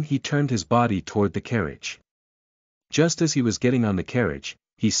 Then he turned his body toward the carriage. Just as he was getting on the carriage,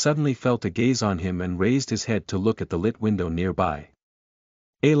 he suddenly felt a gaze on him and raised his head to look at the lit window nearby.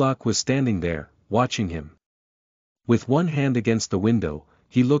 Alok was standing there, watching him. With one hand against the window,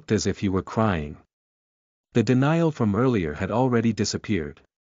 he looked as if he were crying. The denial from earlier had already disappeared.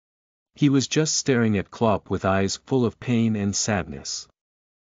 He was just staring at Klopp with eyes full of pain and sadness.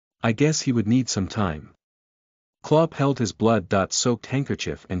 I guess he would need some time. Klopp held his blood-soaked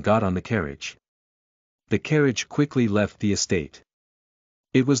handkerchief and got on the carriage. The carriage quickly left the estate.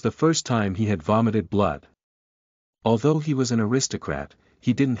 It was the first time he had vomited blood. Although he was an aristocrat,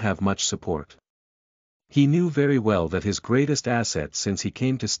 he didn't have much support. He knew very well that his greatest asset since he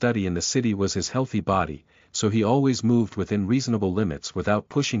came to study in the city was his healthy body, so he always moved within reasonable limits without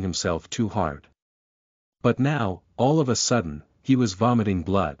pushing himself too hard. But now, all of a sudden, he was vomiting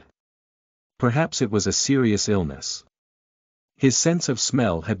blood. Perhaps it was a serious illness. His sense of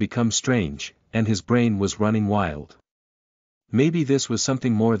smell had become strange, and his brain was running wild. Maybe this was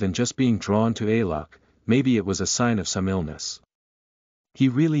something more than just being drawn to Alok, maybe it was a sign of some illness. He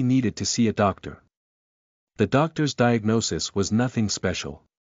really needed to see a doctor. The doctor's diagnosis was nothing special.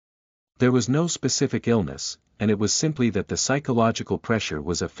 There was no specific illness, and it was simply that the psychological pressure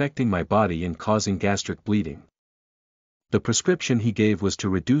was affecting my body and causing gastric bleeding. The prescription he gave was to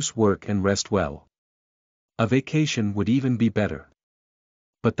reduce work and rest well. A vacation would even be better.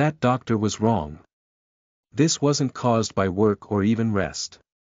 But that doctor was wrong. This wasn't caused by work or even rest.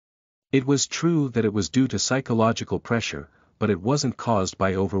 It was true that it was due to psychological pressure, but it wasn't caused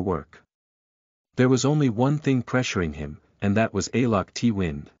by overwork. There was only one thing pressuring him, and that was Alok T.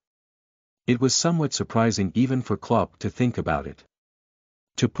 Wind. It was somewhat surprising even for Klopp to think about it.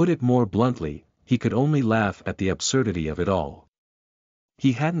 To put it more bluntly, he could only laugh at the absurdity of it all.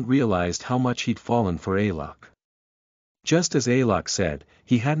 He hadn't realized how much he'd fallen for Alok. Just as Alok said,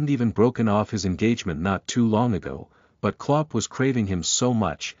 he hadn't even broken off his engagement not too long ago, but Klopp was craving him so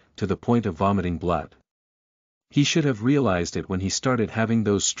much, to the point of vomiting blood. He should have realized it when he started having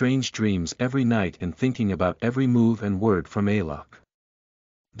those strange dreams every night and thinking about every move and word from Alok.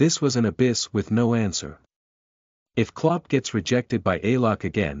 This was an abyss with no answer. If Klopp gets rejected by Alok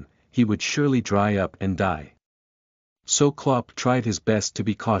again, he would surely dry up and die. So Klopp tried his best to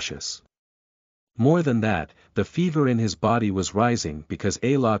be cautious. More than that, the fever in his body was rising because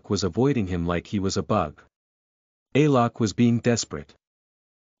Alok was avoiding him like he was a bug. Alok was being desperate.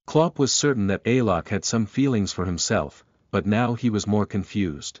 Klopp was certain that Alok had some feelings for himself, but now he was more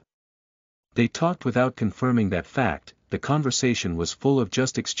confused. They talked without confirming that fact, the conversation was full of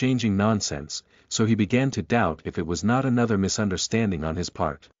just exchanging nonsense, so he began to doubt if it was not another misunderstanding on his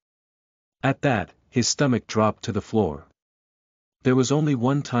part. At that, his stomach dropped to the floor. There was only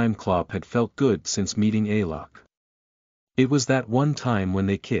one time Klopp had felt good since meeting Alok. It was that one time when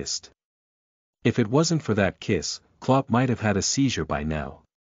they kissed. If it wasn't for that kiss, Klopp might have had a seizure by now.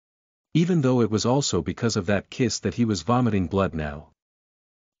 Even though it was also because of that kiss that he was vomiting blood now.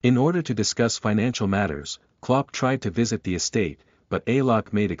 In order to discuss financial matters, Klopp tried to visit the estate, but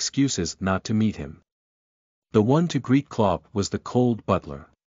Alok made excuses not to meet him. The one to greet Klopp was the cold butler.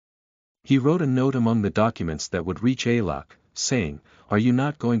 He wrote a note among the documents that would reach Alok, saying, "Are you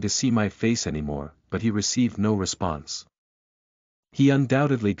not going to see my face anymore?" But he received no response. He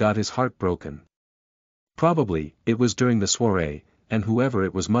undoubtedly got his heart broken. Probably, it was during the soiree, and whoever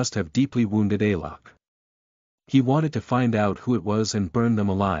it was must have deeply wounded Alok. He wanted to find out who it was and burn them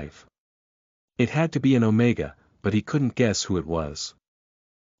alive. It had to be an Omega, but he couldn't guess who it was.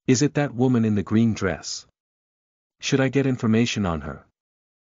 Is it that woman in the green dress? Should I get information on her?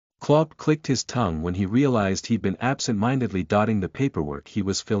 Klopp clicked his tongue when he realized he'd been absent-mindedly dotting the paperwork he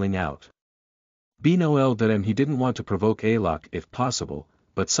was filling out. He didn't want to provoke Alok if possible,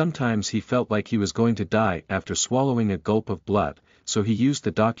 but sometimes he felt like he was going to die after swallowing a gulp of blood, so he used the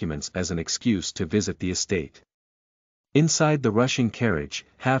documents as an excuse to visit the estate. Inside the rushing carriage,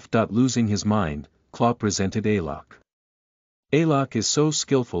 half losing his mind, Klopp resented Alok. Alok is so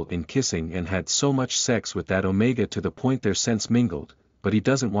skillful in kissing and had so much sex with that Omega to the point their scents mingled, but he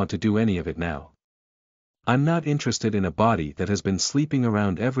doesn't want to do any of it now. I'm not interested in a body that has been sleeping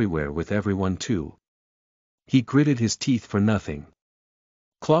around everywhere with everyone too. He gritted his teeth for nothing.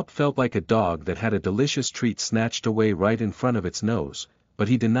 Klopp felt like a dog that had a delicious treat snatched away right in front of its nose, but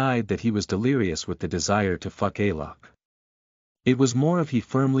he denied that he was delirious with the desire to fuck Alok. It was more of he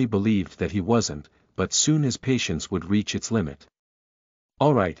firmly believed that he wasn't, but soon his patience would reach its limit.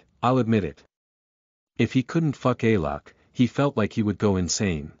 Alright, I'll admit it. If he couldn't fuck Alok, he felt like he would go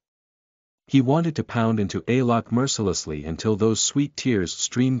insane. He wanted to pound into Alok mercilessly until those sweet tears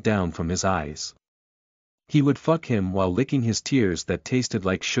streamed down from his eyes. He would fuck him while licking his tears that tasted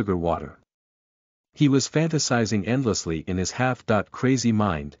like sugar water. He was fantasizing endlessly in his half-crazy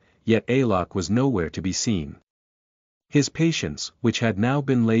mind, yet Alok was nowhere to be seen. His patience, which had now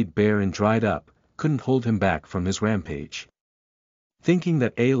been laid bare and dried up, couldn't hold him back from his rampage. Thinking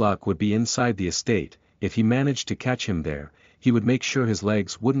that Alok would be inside the estate, if he managed to catch him there, he would make sure his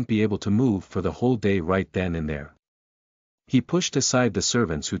legs wouldn't be able to move for the whole day right then and there. He pushed aside the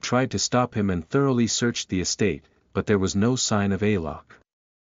servants who tried to stop him and thoroughly searched the estate, but there was no sign of Alok.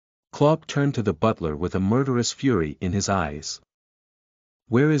 Klopp turned to the butler with a murderous fury in his eyes.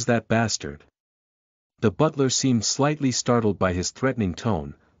 "Where is that bastard?" The butler seemed slightly startled by his threatening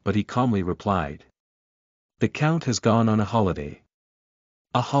tone, but he calmly replied. "The Count has gone on a holiday."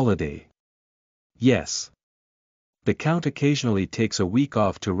 "A holiday?" "Yes. The Count occasionally takes a week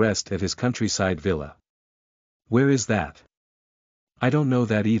off to rest at his countryside villa." "Where is that?" "I don't know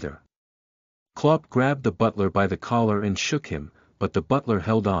that either." Klopp grabbed the butler by the collar and shook him, but the butler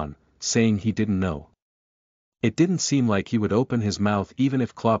held on, saying he didn't know. It didn't seem like he would open his mouth even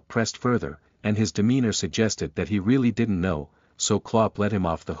if Klopp pressed further, and his demeanor suggested that he really didn't know, so Klopp let him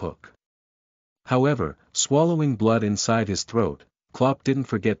off the hook. However, swallowing blood inside his throat, Klopp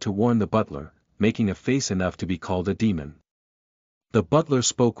didn't forget to warn the butler, making a face enough to be called a demon. The butler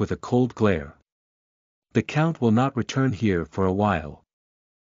spoke with a cold glare. "The Count will not return here for a while.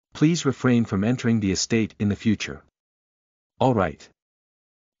 Please refrain from entering the estate in the future." "All right.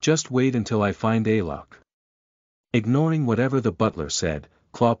 Just wait until I find Alok." Ignoring whatever the butler said,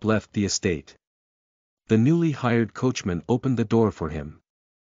 Klopp left the estate. The newly hired coachman opened the door for him.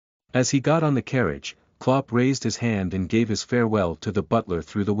 As he got on the carriage, Klopp raised his hand and gave his farewell to the butler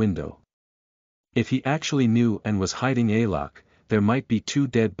through the window. If he actually knew and was hiding Alok, there might be 2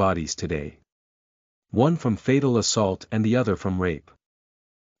 dead bodies today. One from fatal assault and the other from rape.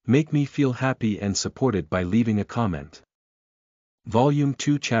 Make me feel happy and supported by leaving a comment. Volume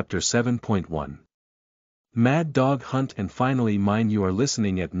 2 Chapter 7.1 Mad Dog Hunt and finally mine. You are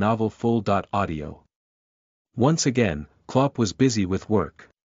listening at NovelFull.audio. Once again, Klopp was busy with work.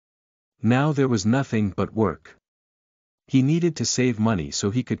 Now there was nothing but work. He needed to save money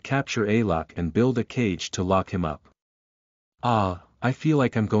so he could capture Alok and build a cage to lock him up. I feel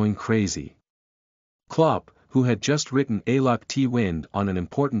like I'm going crazy. Klopp, who had just written Alok T. Wind on an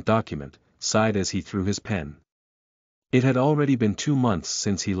important document, sighed as he threw his pen. It had already been 2 months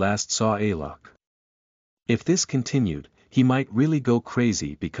since he last saw Alok. If this continued, he might really go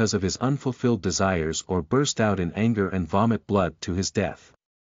crazy because of his unfulfilled desires or burst out in anger and vomit blood to his death.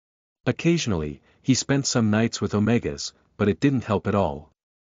 Occasionally, he spent some nights with Omegas, but it didn't help at all.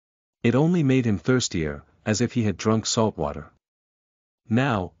 It only made him thirstier, as if he had drunk salt water.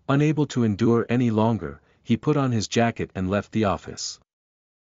 Now, unable to endure any longer, he put on his jacket and left the office.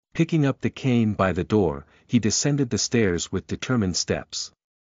 Picking up the cane by the door, he descended the stairs with determined steps.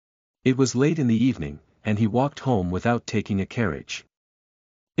 It was late in the evening, and he walked home without taking a carriage.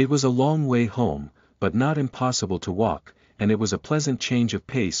 It was a long way home, but not impossible to walk, and it was a pleasant change of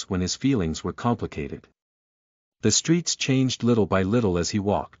pace when his feelings were complicated. The streets changed little by little as he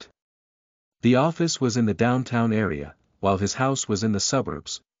walked. The office was in the downtown area, while his house was in the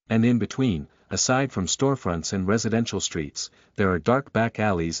suburbs, and in between, aside from storefronts and residential streets, there are dark back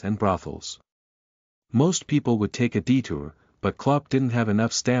alleys and brothels. Most people would take a detour, but Klopp didn't have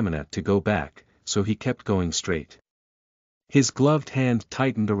enough stamina to go back, so he kept going straight. His gloved hand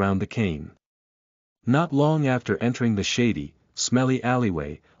tightened around the cane. Not long after entering the shady, smelly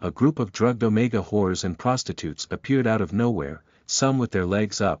alleyway, a group of drugged Omega whores and prostitutes appeared out of nowhere, some with their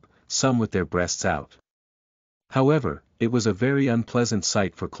legs up, some with their breasts out. However, it was a very unpleasant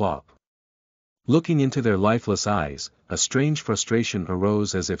sight for Klopp. Looking into their lifeless eyes, a strange frustration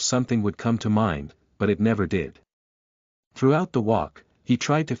arose as if something would come to mind, but it never did. Throughout the walk, he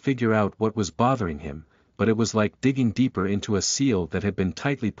tried to figure out what was bothering him, but it was like digging deeper into a seal that had been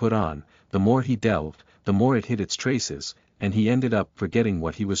tightly put on. The more he delved, the more it hid its traces, and he ended up forgetting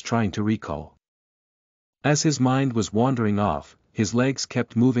what he was trying to recall. As his mind was wandering off, his legs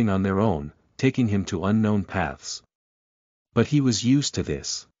kept moving on their own, taking him to unknown paths. But he was used to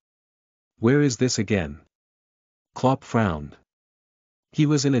this. Where is this again? Klopp frowned. He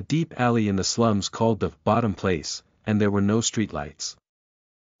was in a deep alley in the slums called the Bottom Place, and there were no streetlights.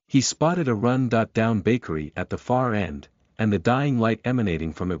 He spotted a run-down bakery at the far end, and the dying light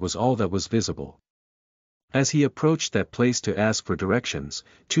emanating from it was all that was visible. As he approached that place to ask for directions,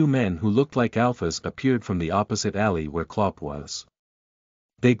 two men who looked like alphas appeared from the opposite alley where Klopp was.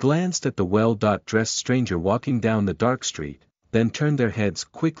 They glanced at the well-dressed stranger walking down the dark street, then turned their heads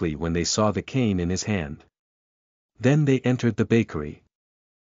quickly when they saw the cane in his hand. Then they entered the bakery.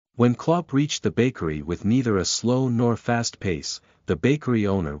 When Klopp reached the bakery with neither a slow nor fast pace, the bakery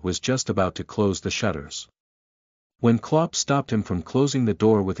owner was just about to close the shutters. When Klopp stopped him from closing the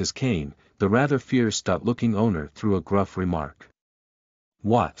door with his cane, the rather fierce-looking owner threw a gruff remark.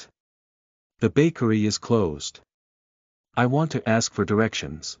 "What? The bakery is closed. I want to ask for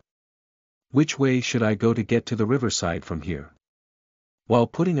directions. Which way should I go to get to the riverside from here?" While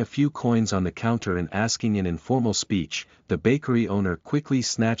putting a few coins on the counter and asking in informal speech, the bakery owner quickly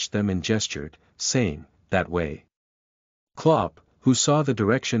snatched them and gestured, saying, "That way." Klopp, who saw the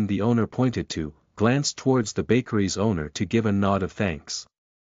direction the owner pointed to, glanced towards the bakery's owner to give a nod of thanks.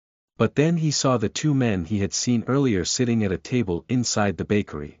 But then he saw the two men he had seen earlier sitting at a table inside the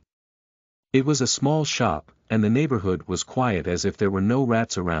bakery. It was a small shop, and the neighborhood was quiet as if there were no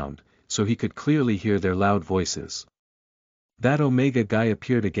rats around, so he could clearly hear their loud voices. That Omega guy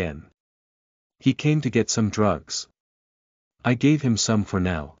appeared again. He came to get some drugs. I gave him some for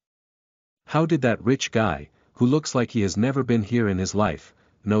now. How did that rich guy, who looks like he has never been here in his life,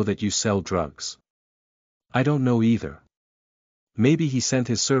 know that you sell drugs? I don't know either. Maybe he sent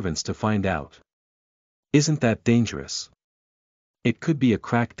his servants to find out. Isn't that dangerous? It could be a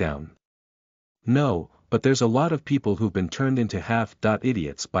crackdown. No, but there's a lot of people who've been turned into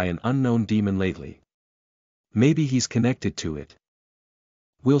half-idiots by an unknown demon lately. Maybe he's connected to it.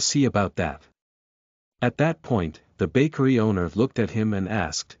 We'll see about that. At that point, the bakery owner looked at him and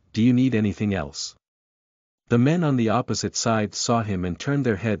asked, "Do you need anything else?" The men on the opposite side saw him and turned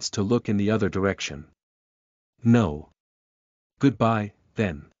their heads to look in the other direction. "No. Goodbye,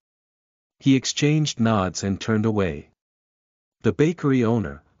 then." He exchanged nods and turned away. The bakery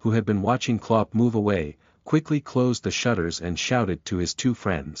owner, who had been watching Klopp move away, quickly closed the shutters and shouted to his two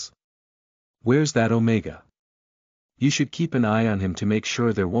friends. "Where's that Omega? You should keep an eye on him to make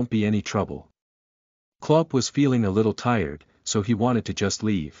sure there won't be any trouble." Klopp was feeling a little tired, so he wanted to just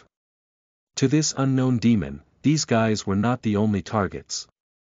leave. To this unknown demon, these guys were not the only targets.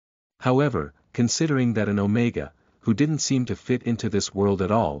 However, considering that an Omega, who didn't seem to fit into this world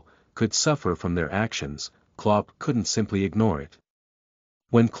at all, could suffer from their actions, Klopp couldn't simply ignore it.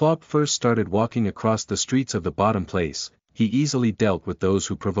 When Klopp first started walking across the streets of the Bottom Place, he easily dealt with those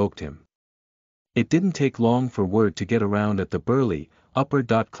who provoked him. It didn't take long for word to get around that the burly,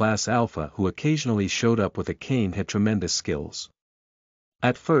 upper-class alpha who occasionally showed up with a cane had tremendous skills.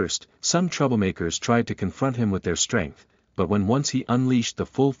 At first, some troublemakers tried to confront him with their strength, but when once he unleashed the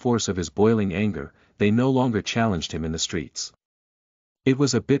full force of his boiling anger, they no longer challenged him in the streets. It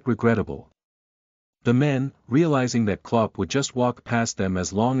was a bit regrettable. The men, realizing that Klopp would just walk past them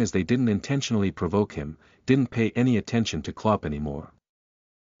as long as they didn't intentionally provoke him, didn't pay any attention to Klopp anymore.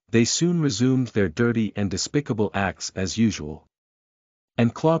 They soon resumed their dirty and despicable acts as usual.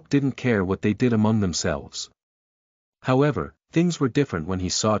 And Klopp didn't care what they did among themselves. However, things were different when he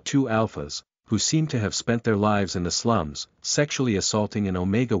saw two alphas, who seemed to have spent their lives in the slums, sexually assaulting an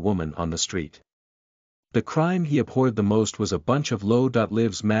Omega woman on the street. The crime he abhorred the most was a bunch of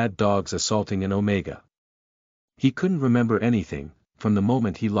low-lives mad dogs assaulting an Omega. He couldn't remember anything, from the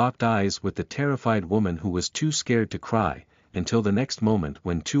moment he locked eyes with the terrified woman who was too scared to cry, until the next moment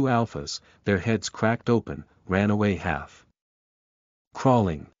when two alphas, their heads cracked open, ran away half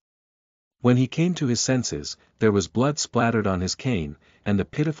crawling. When he came to his senses, there was blood splattered on his cane, and the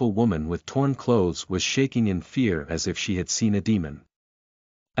pitiful woman with torn clothes was shaking in fear as if she had seen a demon.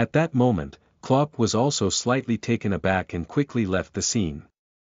 At that moment, Klopp was also slightly taken aback and quickly left the scene.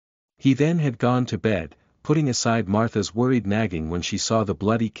 He then had gone to bed, putting aside Martha's worried nagging when she saw the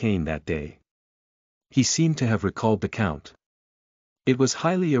bloody cane that day. He seemed to have recalled the Count. It was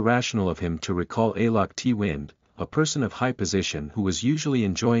highly irrational of him to recall Alok T. Wind, a person of high position who was usually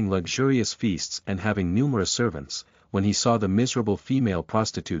enjoying luxurious feasts and having numerous servants, when he saw the miserable female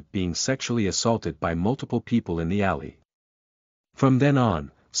prostitute being sexually assaulted by multiple people in the alley. From then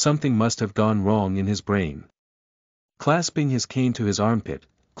on, something must have gone wrong in his brain. Clasping his cane to his armpit,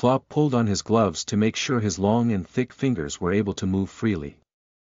 Klopp pulled on his gloves to make sure his long and thick fingers were able to move freely.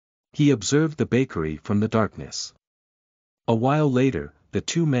 He observed the bakery from the darkness. A while later, the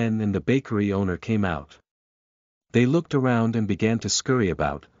two men and the bakery owner came out. They looked around and began to scurry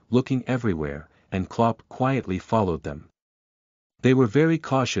about, looking everywhere, and Klopp quietly followed them. They were very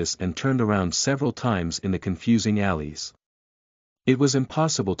cautious and turned around several times in the confusing alleys. It was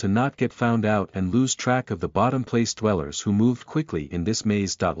impossible to not get found out and lose track of the bottom place dwellers who moved quickly in this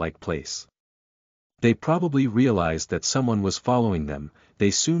maze-like place. They probably realized that someone was following them.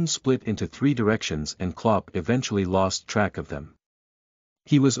 They soon split into three directions and Klopp eventually lost track of them.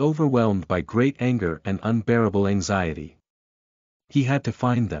 He was overwhelmed by great anger and unbearable anxiety. He had to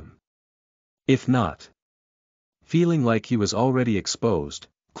find them. If not. Feeling like he was already exposed,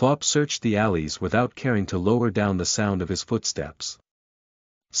 Klopp searched the alleys without caring to lower down the sound of his footsteps.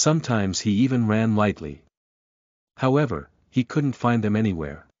 Sometimes he even ran lightly. However, he couldn't find them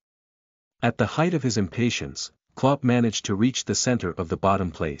anywhere. At the height of his impatience, Klopp managed to reach the center of the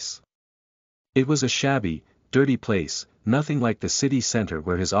bottom place. It was a shabby, dirty place, nothing like the city center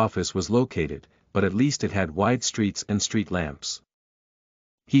where his office was located, but at least it had wide streets and street lamps.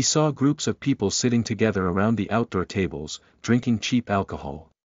 He saw groups of people sitting together around the outdoor tables, drinking cheap alcohol.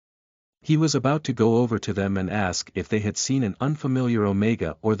 He was about to go over to them and ask if they had seen an unfamiliar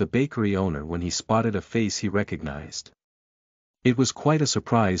Omega or the bakery owner when he spotted a face he recognized. It was quite a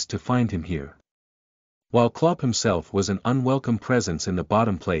surprise to find him here. While Klopp himself was an unwelcome presence in the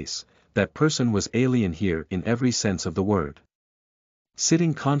bottom place, that person was alien here in every sense of the word.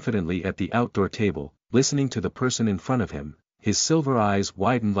 Sitting confidently at the outdoor table, listening to the person in front of him, his silver eyes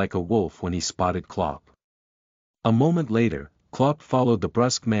widened like a wolf when he spotted Klopp. A moment later, Klopp followed the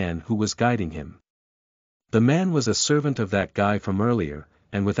brusque man who was guiding him. The man was a servant of that guy from earlier,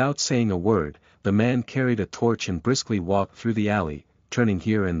 and without saying a word, the man carried a torch and briskly walked through the alley, turning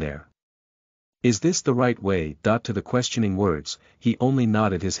here and there. "Is this the right way?" To the questioning words, he only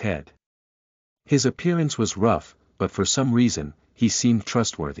nodded his head. His appearance was rough, but for some reason, he seemed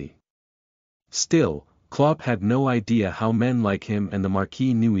trustworthy. Still, Klopp had no idea how men like him and the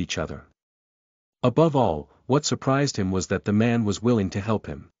Marquis knew each other. Above all, what surprised him was that the man was willing to help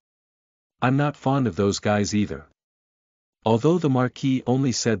him. "I'm not fond of those guys either." Although the Marquis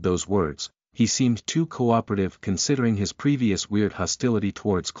only said those words, he seemed too cooperative considering his previous weird hostility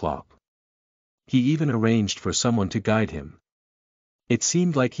towards Klopp. He even arranged for someone to guide him. It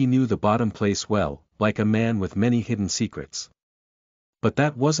seemed like he knew the bottom place well, like a man with many hidden secrets. But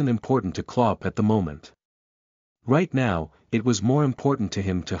that wasn't important to Klopp at the moment. Right now, it was more important to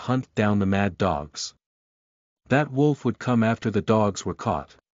him to hunt down the mad dogs. That wolf would come after the dogs were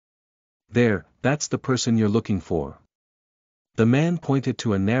caught. That's the person you're looking for." The man pointed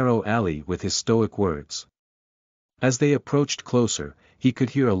to a narrow alley with his stoic words. As they approached closer, he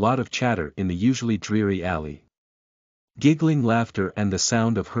could hear a lot of chatter in the usually dreary alley. Giggling laughter and the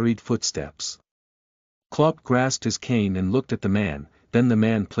sound of hurried footsteps. Klopp grasped his cane and looked at the man, then the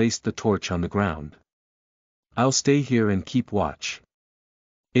man placed the torch on the ground. "I'll stay here and keep watch.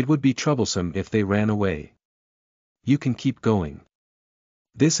 It would be troublesome if they ran away. You can keep going.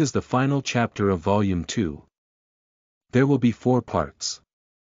 This is the final chapter of Volume 2. There will be 4 parts.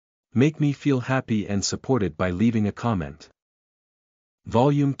 Make me feel happy and supported by leaving a comment."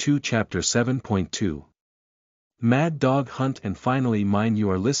 Volume 2 Chapter 7.2. Mad Dog Hunt and finally mine. You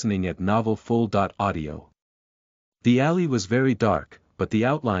are listening at novelfull.audio. The alley was very dark, but the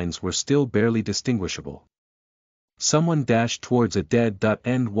outlines were still barely distinguishable. Someone dashed towards a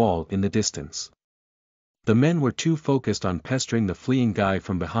dead-end wall in the distance. The men were too focused on pestering the fleeing guy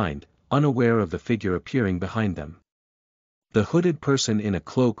from behind, unaware of the figure appearing behind them. The hooded person in a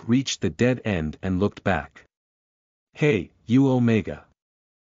cloak reached the dead end and looked back. "Hey, you Omega.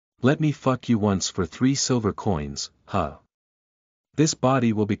 Let me fuck you once for 3 silver coins, huh? This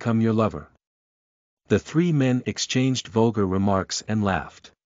body will become your lover." The 3 men exchanged vulgar remarks and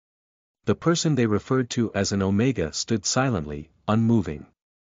laughed. The person they referred to as an Omega stood silently, unmoving.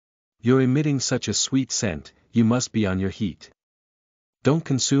 "You're emitting such a sweet scent, you must be on your heat. Don't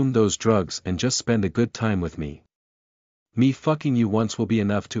consume those drugs and just spend a good time with me. Me fucking you once will be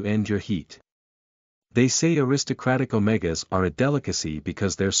enough to end your heat. They say aristocratic Omegas are a delicacy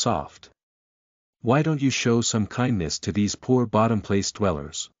because they're soft. Why don't you show some kindness to these poor bottom place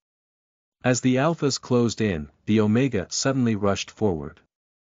dwellers?" As the Alphas closed in, the Omega suddenly rushed forward.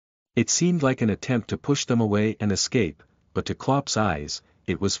 It seemed like an attempt to push them away and escape, but to Klopp's eyes,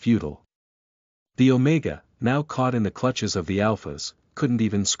 it was futile. The Omega, now caught in the clutches of the Alphas, couldn't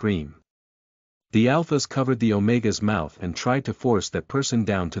even scream. The Alphas covered the Omega's mouth and tried to force that person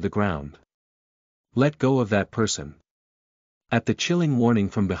down to the ground. Let go of that person. At the chilling warning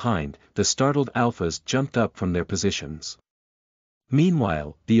from behind, the startled Alphas jumped up from their positions.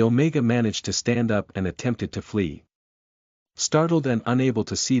 Meanwhile, the Omega managed to stand up and attempted to flee. Startled and unable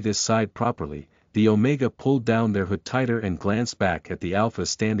to see this side properly, the Omega pulled down their hood tighter and glanced back at the Alpha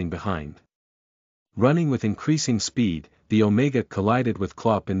standing behind. Running with increasing speed, the Omega collided with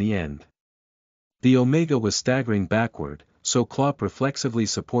Clop in the end. The Omega was staggering backward, so Clop reflexively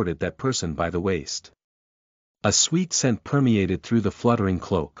supported that person by the waist. A sweet scent permeated through the fluttering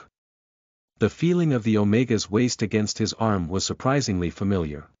cloak. The feeling of the Omega's waist against his arm was surprisingly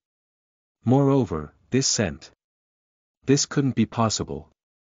familiar. Moreover, this scent. This couldn't be possible.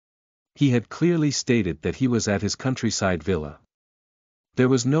 He had clearly stated that he was at his countryside villa. There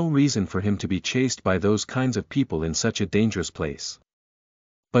was no reason for him to be chased by those kinds of people in such a dangerous place.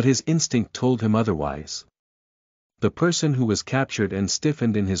 But his instinct told him otherwise. The person who was captured and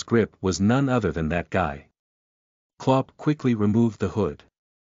stiffened in his grip was none other than that guy. Clop quickly removed the hood.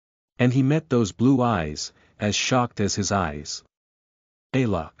 And he met those blue eyes, as shocked as his eyes.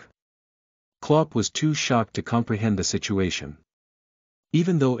 Alok. Clop was too shocked to comprehend the situation.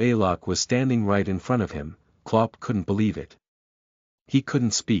 Even though Alok was standing right in front of him, Clop couldn't believe it. He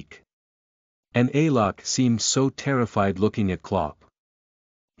couldn't speak. And Alok seemed so terrified looking at Clop.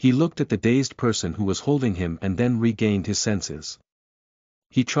 He looked at the dazed person who was holding him and then regained his senses.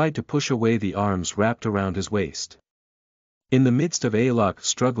 He tried to push away the arms wrapped around his waist. In the midst of Alok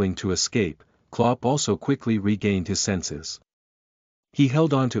struggling to escape, Clop also quickly regained his senses. He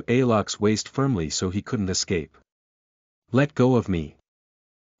held on to Alok's waist firmly so he couldn't escape. Let go of me.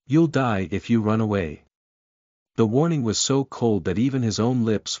 You'll die if you run away. The warning was so cold that even his own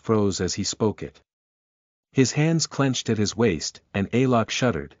lips froze as he spoke it. His hands clenched at his waist, and Alok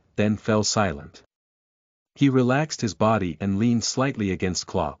shuddered, then fell silent. He relaxed his body and leaned slightly against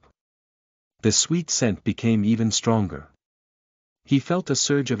Clop. The sweet scent became even stronger. He felt a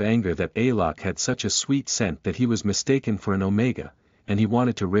surge of anger that Alok had such a sweet scent that he was mistaken for an Omega, and he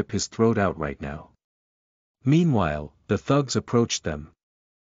wanted to rip his throat out right now. Meanwhile, the thugs approached them.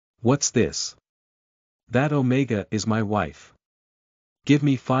 What's this? That Omega is my wife. Give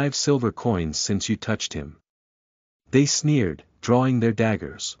me 5 silver coins since you touched him. They sneered, drawing their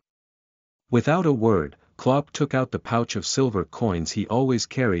daggers. Without a word, Clop took out the pouch of silver coins he always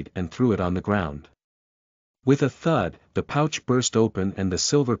carried and threw it on the ground. With a thud, the pouch burst open and the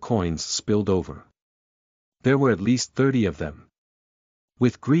silver coins spilled over. There were at least 30 of them.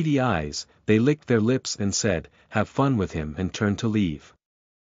 With greedy eyes, they licked their lips and said, "Have fun with him," and turned to leave.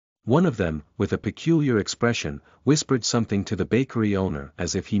 One of them, with a peculiar expression, whispered something to the bakery owner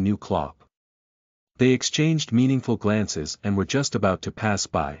as if he knew Clop. They exchanged meaningful glances and were just about to pass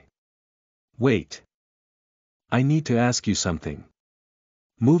by. Wait. I need to ask you something.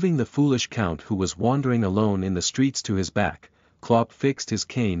 Moving the foolish count who was wandering alone in the streets to his back, Clop fixed his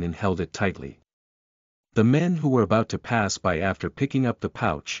cane and held it tightly. The men who were about to pass by after picking up the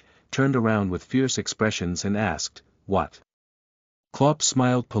pouch, turned around with fierce expressions and asked, "What?" Clop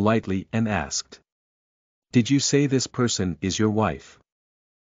smiled politely and asked, "Did you say this person is your wife?"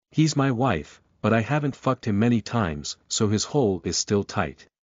 "He's my wife, but I haven't fucked him many times, so his hole is still tight.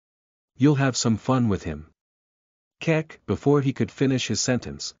 You'll have some fun with him." Keck, before he could finish his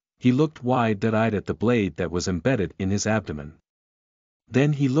sentence, he looked wide-eyed at the blade that was embedded in his abdomen.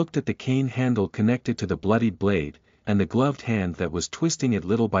 Then he looked at the cane handle connected to the bloodied blade, and the gloved hand that was twisting it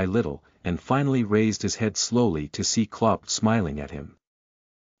little by little, and finally raised his head slowly to see Clop smiling at him.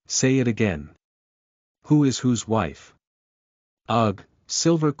 "Say it again. Who is whose wife?" Ugh!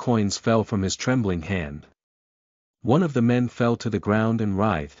 Silver coins fell from his trembling hand. One of the men fell to the ground and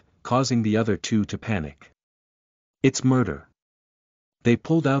writhed, causing the other 2 to panic. "It's murder." They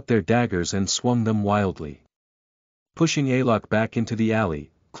pulled out their daggers and swung them wildly. Pushing Alok back into the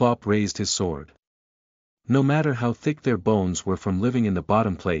alley, Clop raised his sword. No matter how thick their bones were from living in the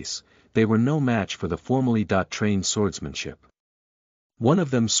bottom place, they were no match for the formally trained swordsmanship. One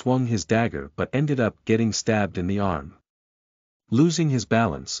of them swung his dagger but ended up getting stabbed in the arm. Losing his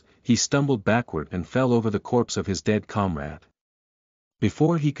balance, he stumbled backward and fell over the corpse of his dead comrade.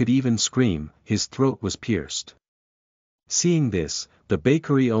 Before he could even scream, his throat was pierced. Seeing this, the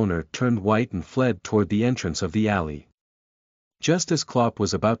bakery owner turned white and fled toward the entrance of the alley. Just as Clop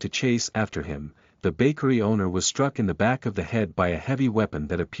was about to chase after him, the bakery owner was struck in the back of the head by a heavy weapon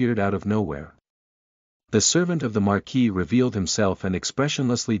that appeared out of nowhere. The servant of the Marquis revealed himself and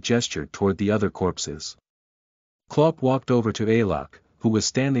expressionlessly gestured toward the other corpses. Clop walked over to Alok, who was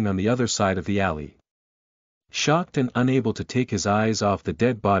standing on the other side of the alley. Shocked and unable to take his eyes off the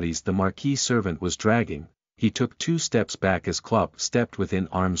dead bodies the Marquis servant was dragging, he took 2 steps back as Klopp stepped within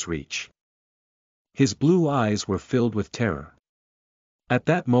arm's reach. His blue eyes were filled with terror. At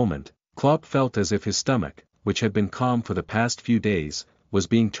that moment, Klopp felt as if his stomach, which had been calm for the past few days, was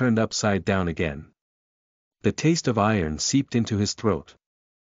being turned upside down again. The taste of iron seeped into his throat.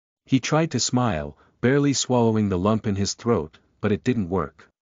 He tried to smile, barely swallowing the lump in his throat, but it didn't work.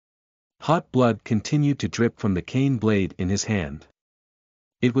 Hot blood continued to drip from the cane blade in his hand.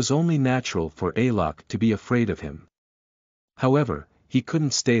 It was only natural for Aylock to be afraid of him. However, he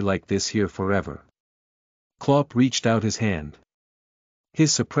couldn't stay like this here forever. Klopp reached out his hand.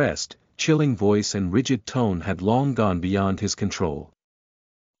 His suppressed, chilling voice and rigid tone had long gone beyond his control.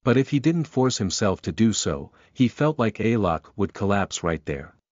 But if he didn't force himself to do so, he felt like Aylock would collapse right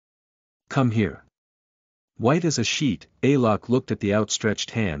there. Come here. White as a sheet, Aylock looked at the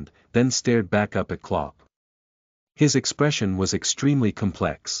outstretched hand, then stared back up at Klopp. His expression was extremely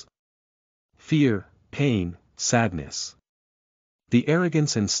complex. Fear, pain, sadness. The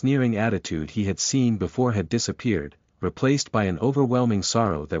arrogance and sneering attitude he had seen before had disappeared, replaced by an overwhelming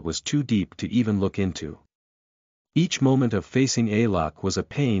sorrow that was too deep to even look into. Each moment of facing Aylock was a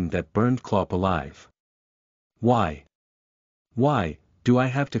pain that burned Klopp alive. Why? Why do I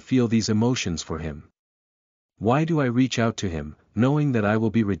have to feel these emotions for him? Why do I reach out to him, knowing that I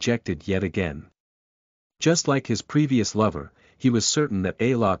will be rejected yet again? Just like his previous lover, he was certain that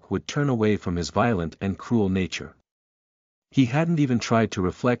Aylock would turn away from his violent and cruel nature. He hadn't even tried to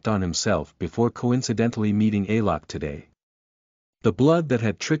reflect on himself before coincidentally meeting Aylock today. The blood that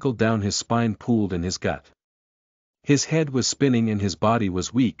had trickled down his spine pooled in his gut. His head was spinning and his body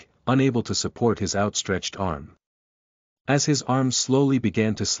was weak, unable to support his outstretched arm. As his arm slowly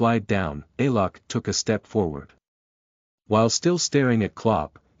began to slide down, Aylock took a step forward. While still staring at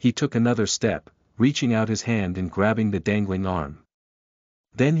Klopp, he took another step, reaching out his hand and grabbing the dangling arm.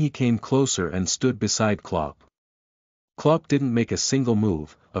 Then he came closer and stood beside Klopp. Klopp didn't make a single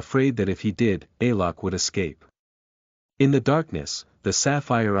move, afraid that if he did, Aylock would escape. In the darkness, the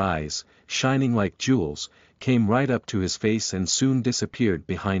sapphire eyes, shining like jewels, came right up to his face and soon disappeared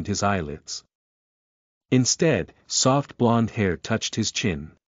behind his eyelids. Instead, soft blonde hair touched his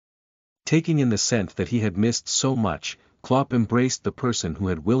chin. Taking in the scent that he had missed so much, Klopp embraced the person who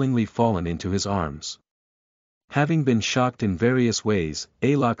had willingly fallen into his arms. Having been shocked in various ways,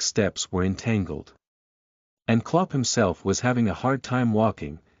 Aylock's steps were entangled. And Klopp himself was having a hard time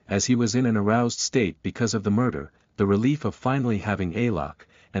walking, as he was in an aroused state because of the murder, the relief of finally having Aylock,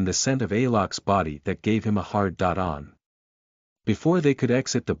 and the scent of Aylock's body that gave him a hard on. Before they could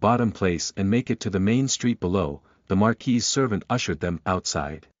exit the bottom place and make it to the main street below, the Marquis's servant ushered them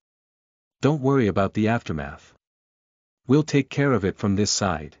outside. Don't worry about the aftermath. We'll take care of it from this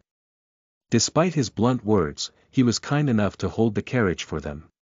side. Despite his blunt words, he was kind enough to hold the carriage for them.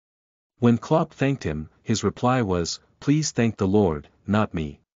 When Klopp thanked him, his reply was, "Please thank the Lord, not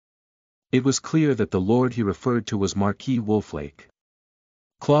me." It was clear that the Lord he referred to was Marquis Wolflake.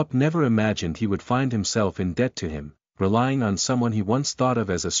 Klopp never imagined he would find himself in debt to him, relying on someone he once thought of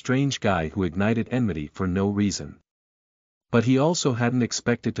as a strange guy who ignited enmity for no reason. But he also hadn't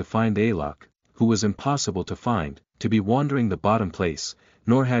expected to find Aylock, who was impossible to find, to be wandering the bottom place,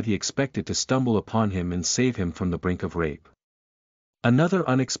 nor had he expected to stumble upon him and save him from the brink of rape. Another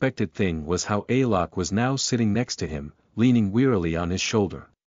unexpected thing was how Aylock was now sitting next to him, leaning wearily on his shoulder.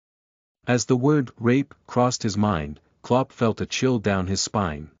 As the word rape crossed his mind, Klopp felt a chill down his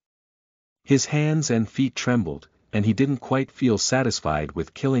spine. His hands and feet trembled, and he didn't quite feel satisfied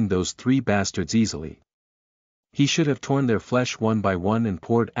with killing those 3 bastards easily. He should have torn their flesh one by one and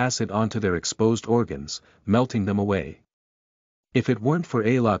poured acid onto their exposed organs, melting them away. If it weren't for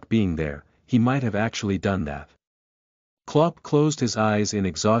Aylock being there, he might have actually done that. Klopp closed his eyes in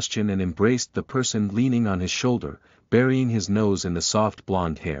exhaustion and embraced the person leaning on his shoulder, burying his nose in the soft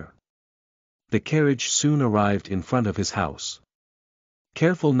blonde hair. The carriage soon arrived in front of his house.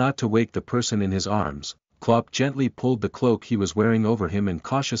 Careful not to wake the person in his arms, Klopp gently pulled the cloak he was wearing over him and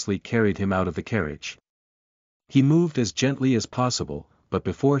cautiously carried him out of the carriage. He moved as gently as possible, but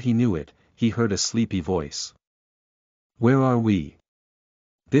before he knew it, he heard a sleepy voice. "Where are we?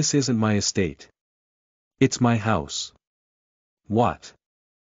 This isn't my estate. It's my house." "What?"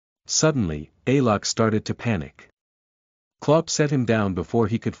 Suddenly, Aylock started to panic. Klopp set him down before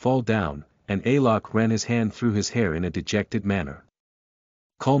he could fall down, and Aylock ran his hand through his hair in a dejected manner.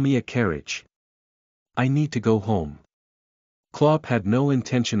 "Call me a carriage. I need to go home." Klopp had no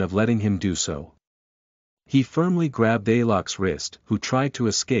intention of letting him do so. He firmly grabbed Aylock's wrist, who tried to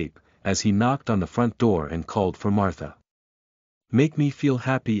escape, as he knocked on the front door and called for Martha. "Make me feel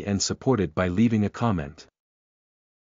happy and supported by leaving a comment.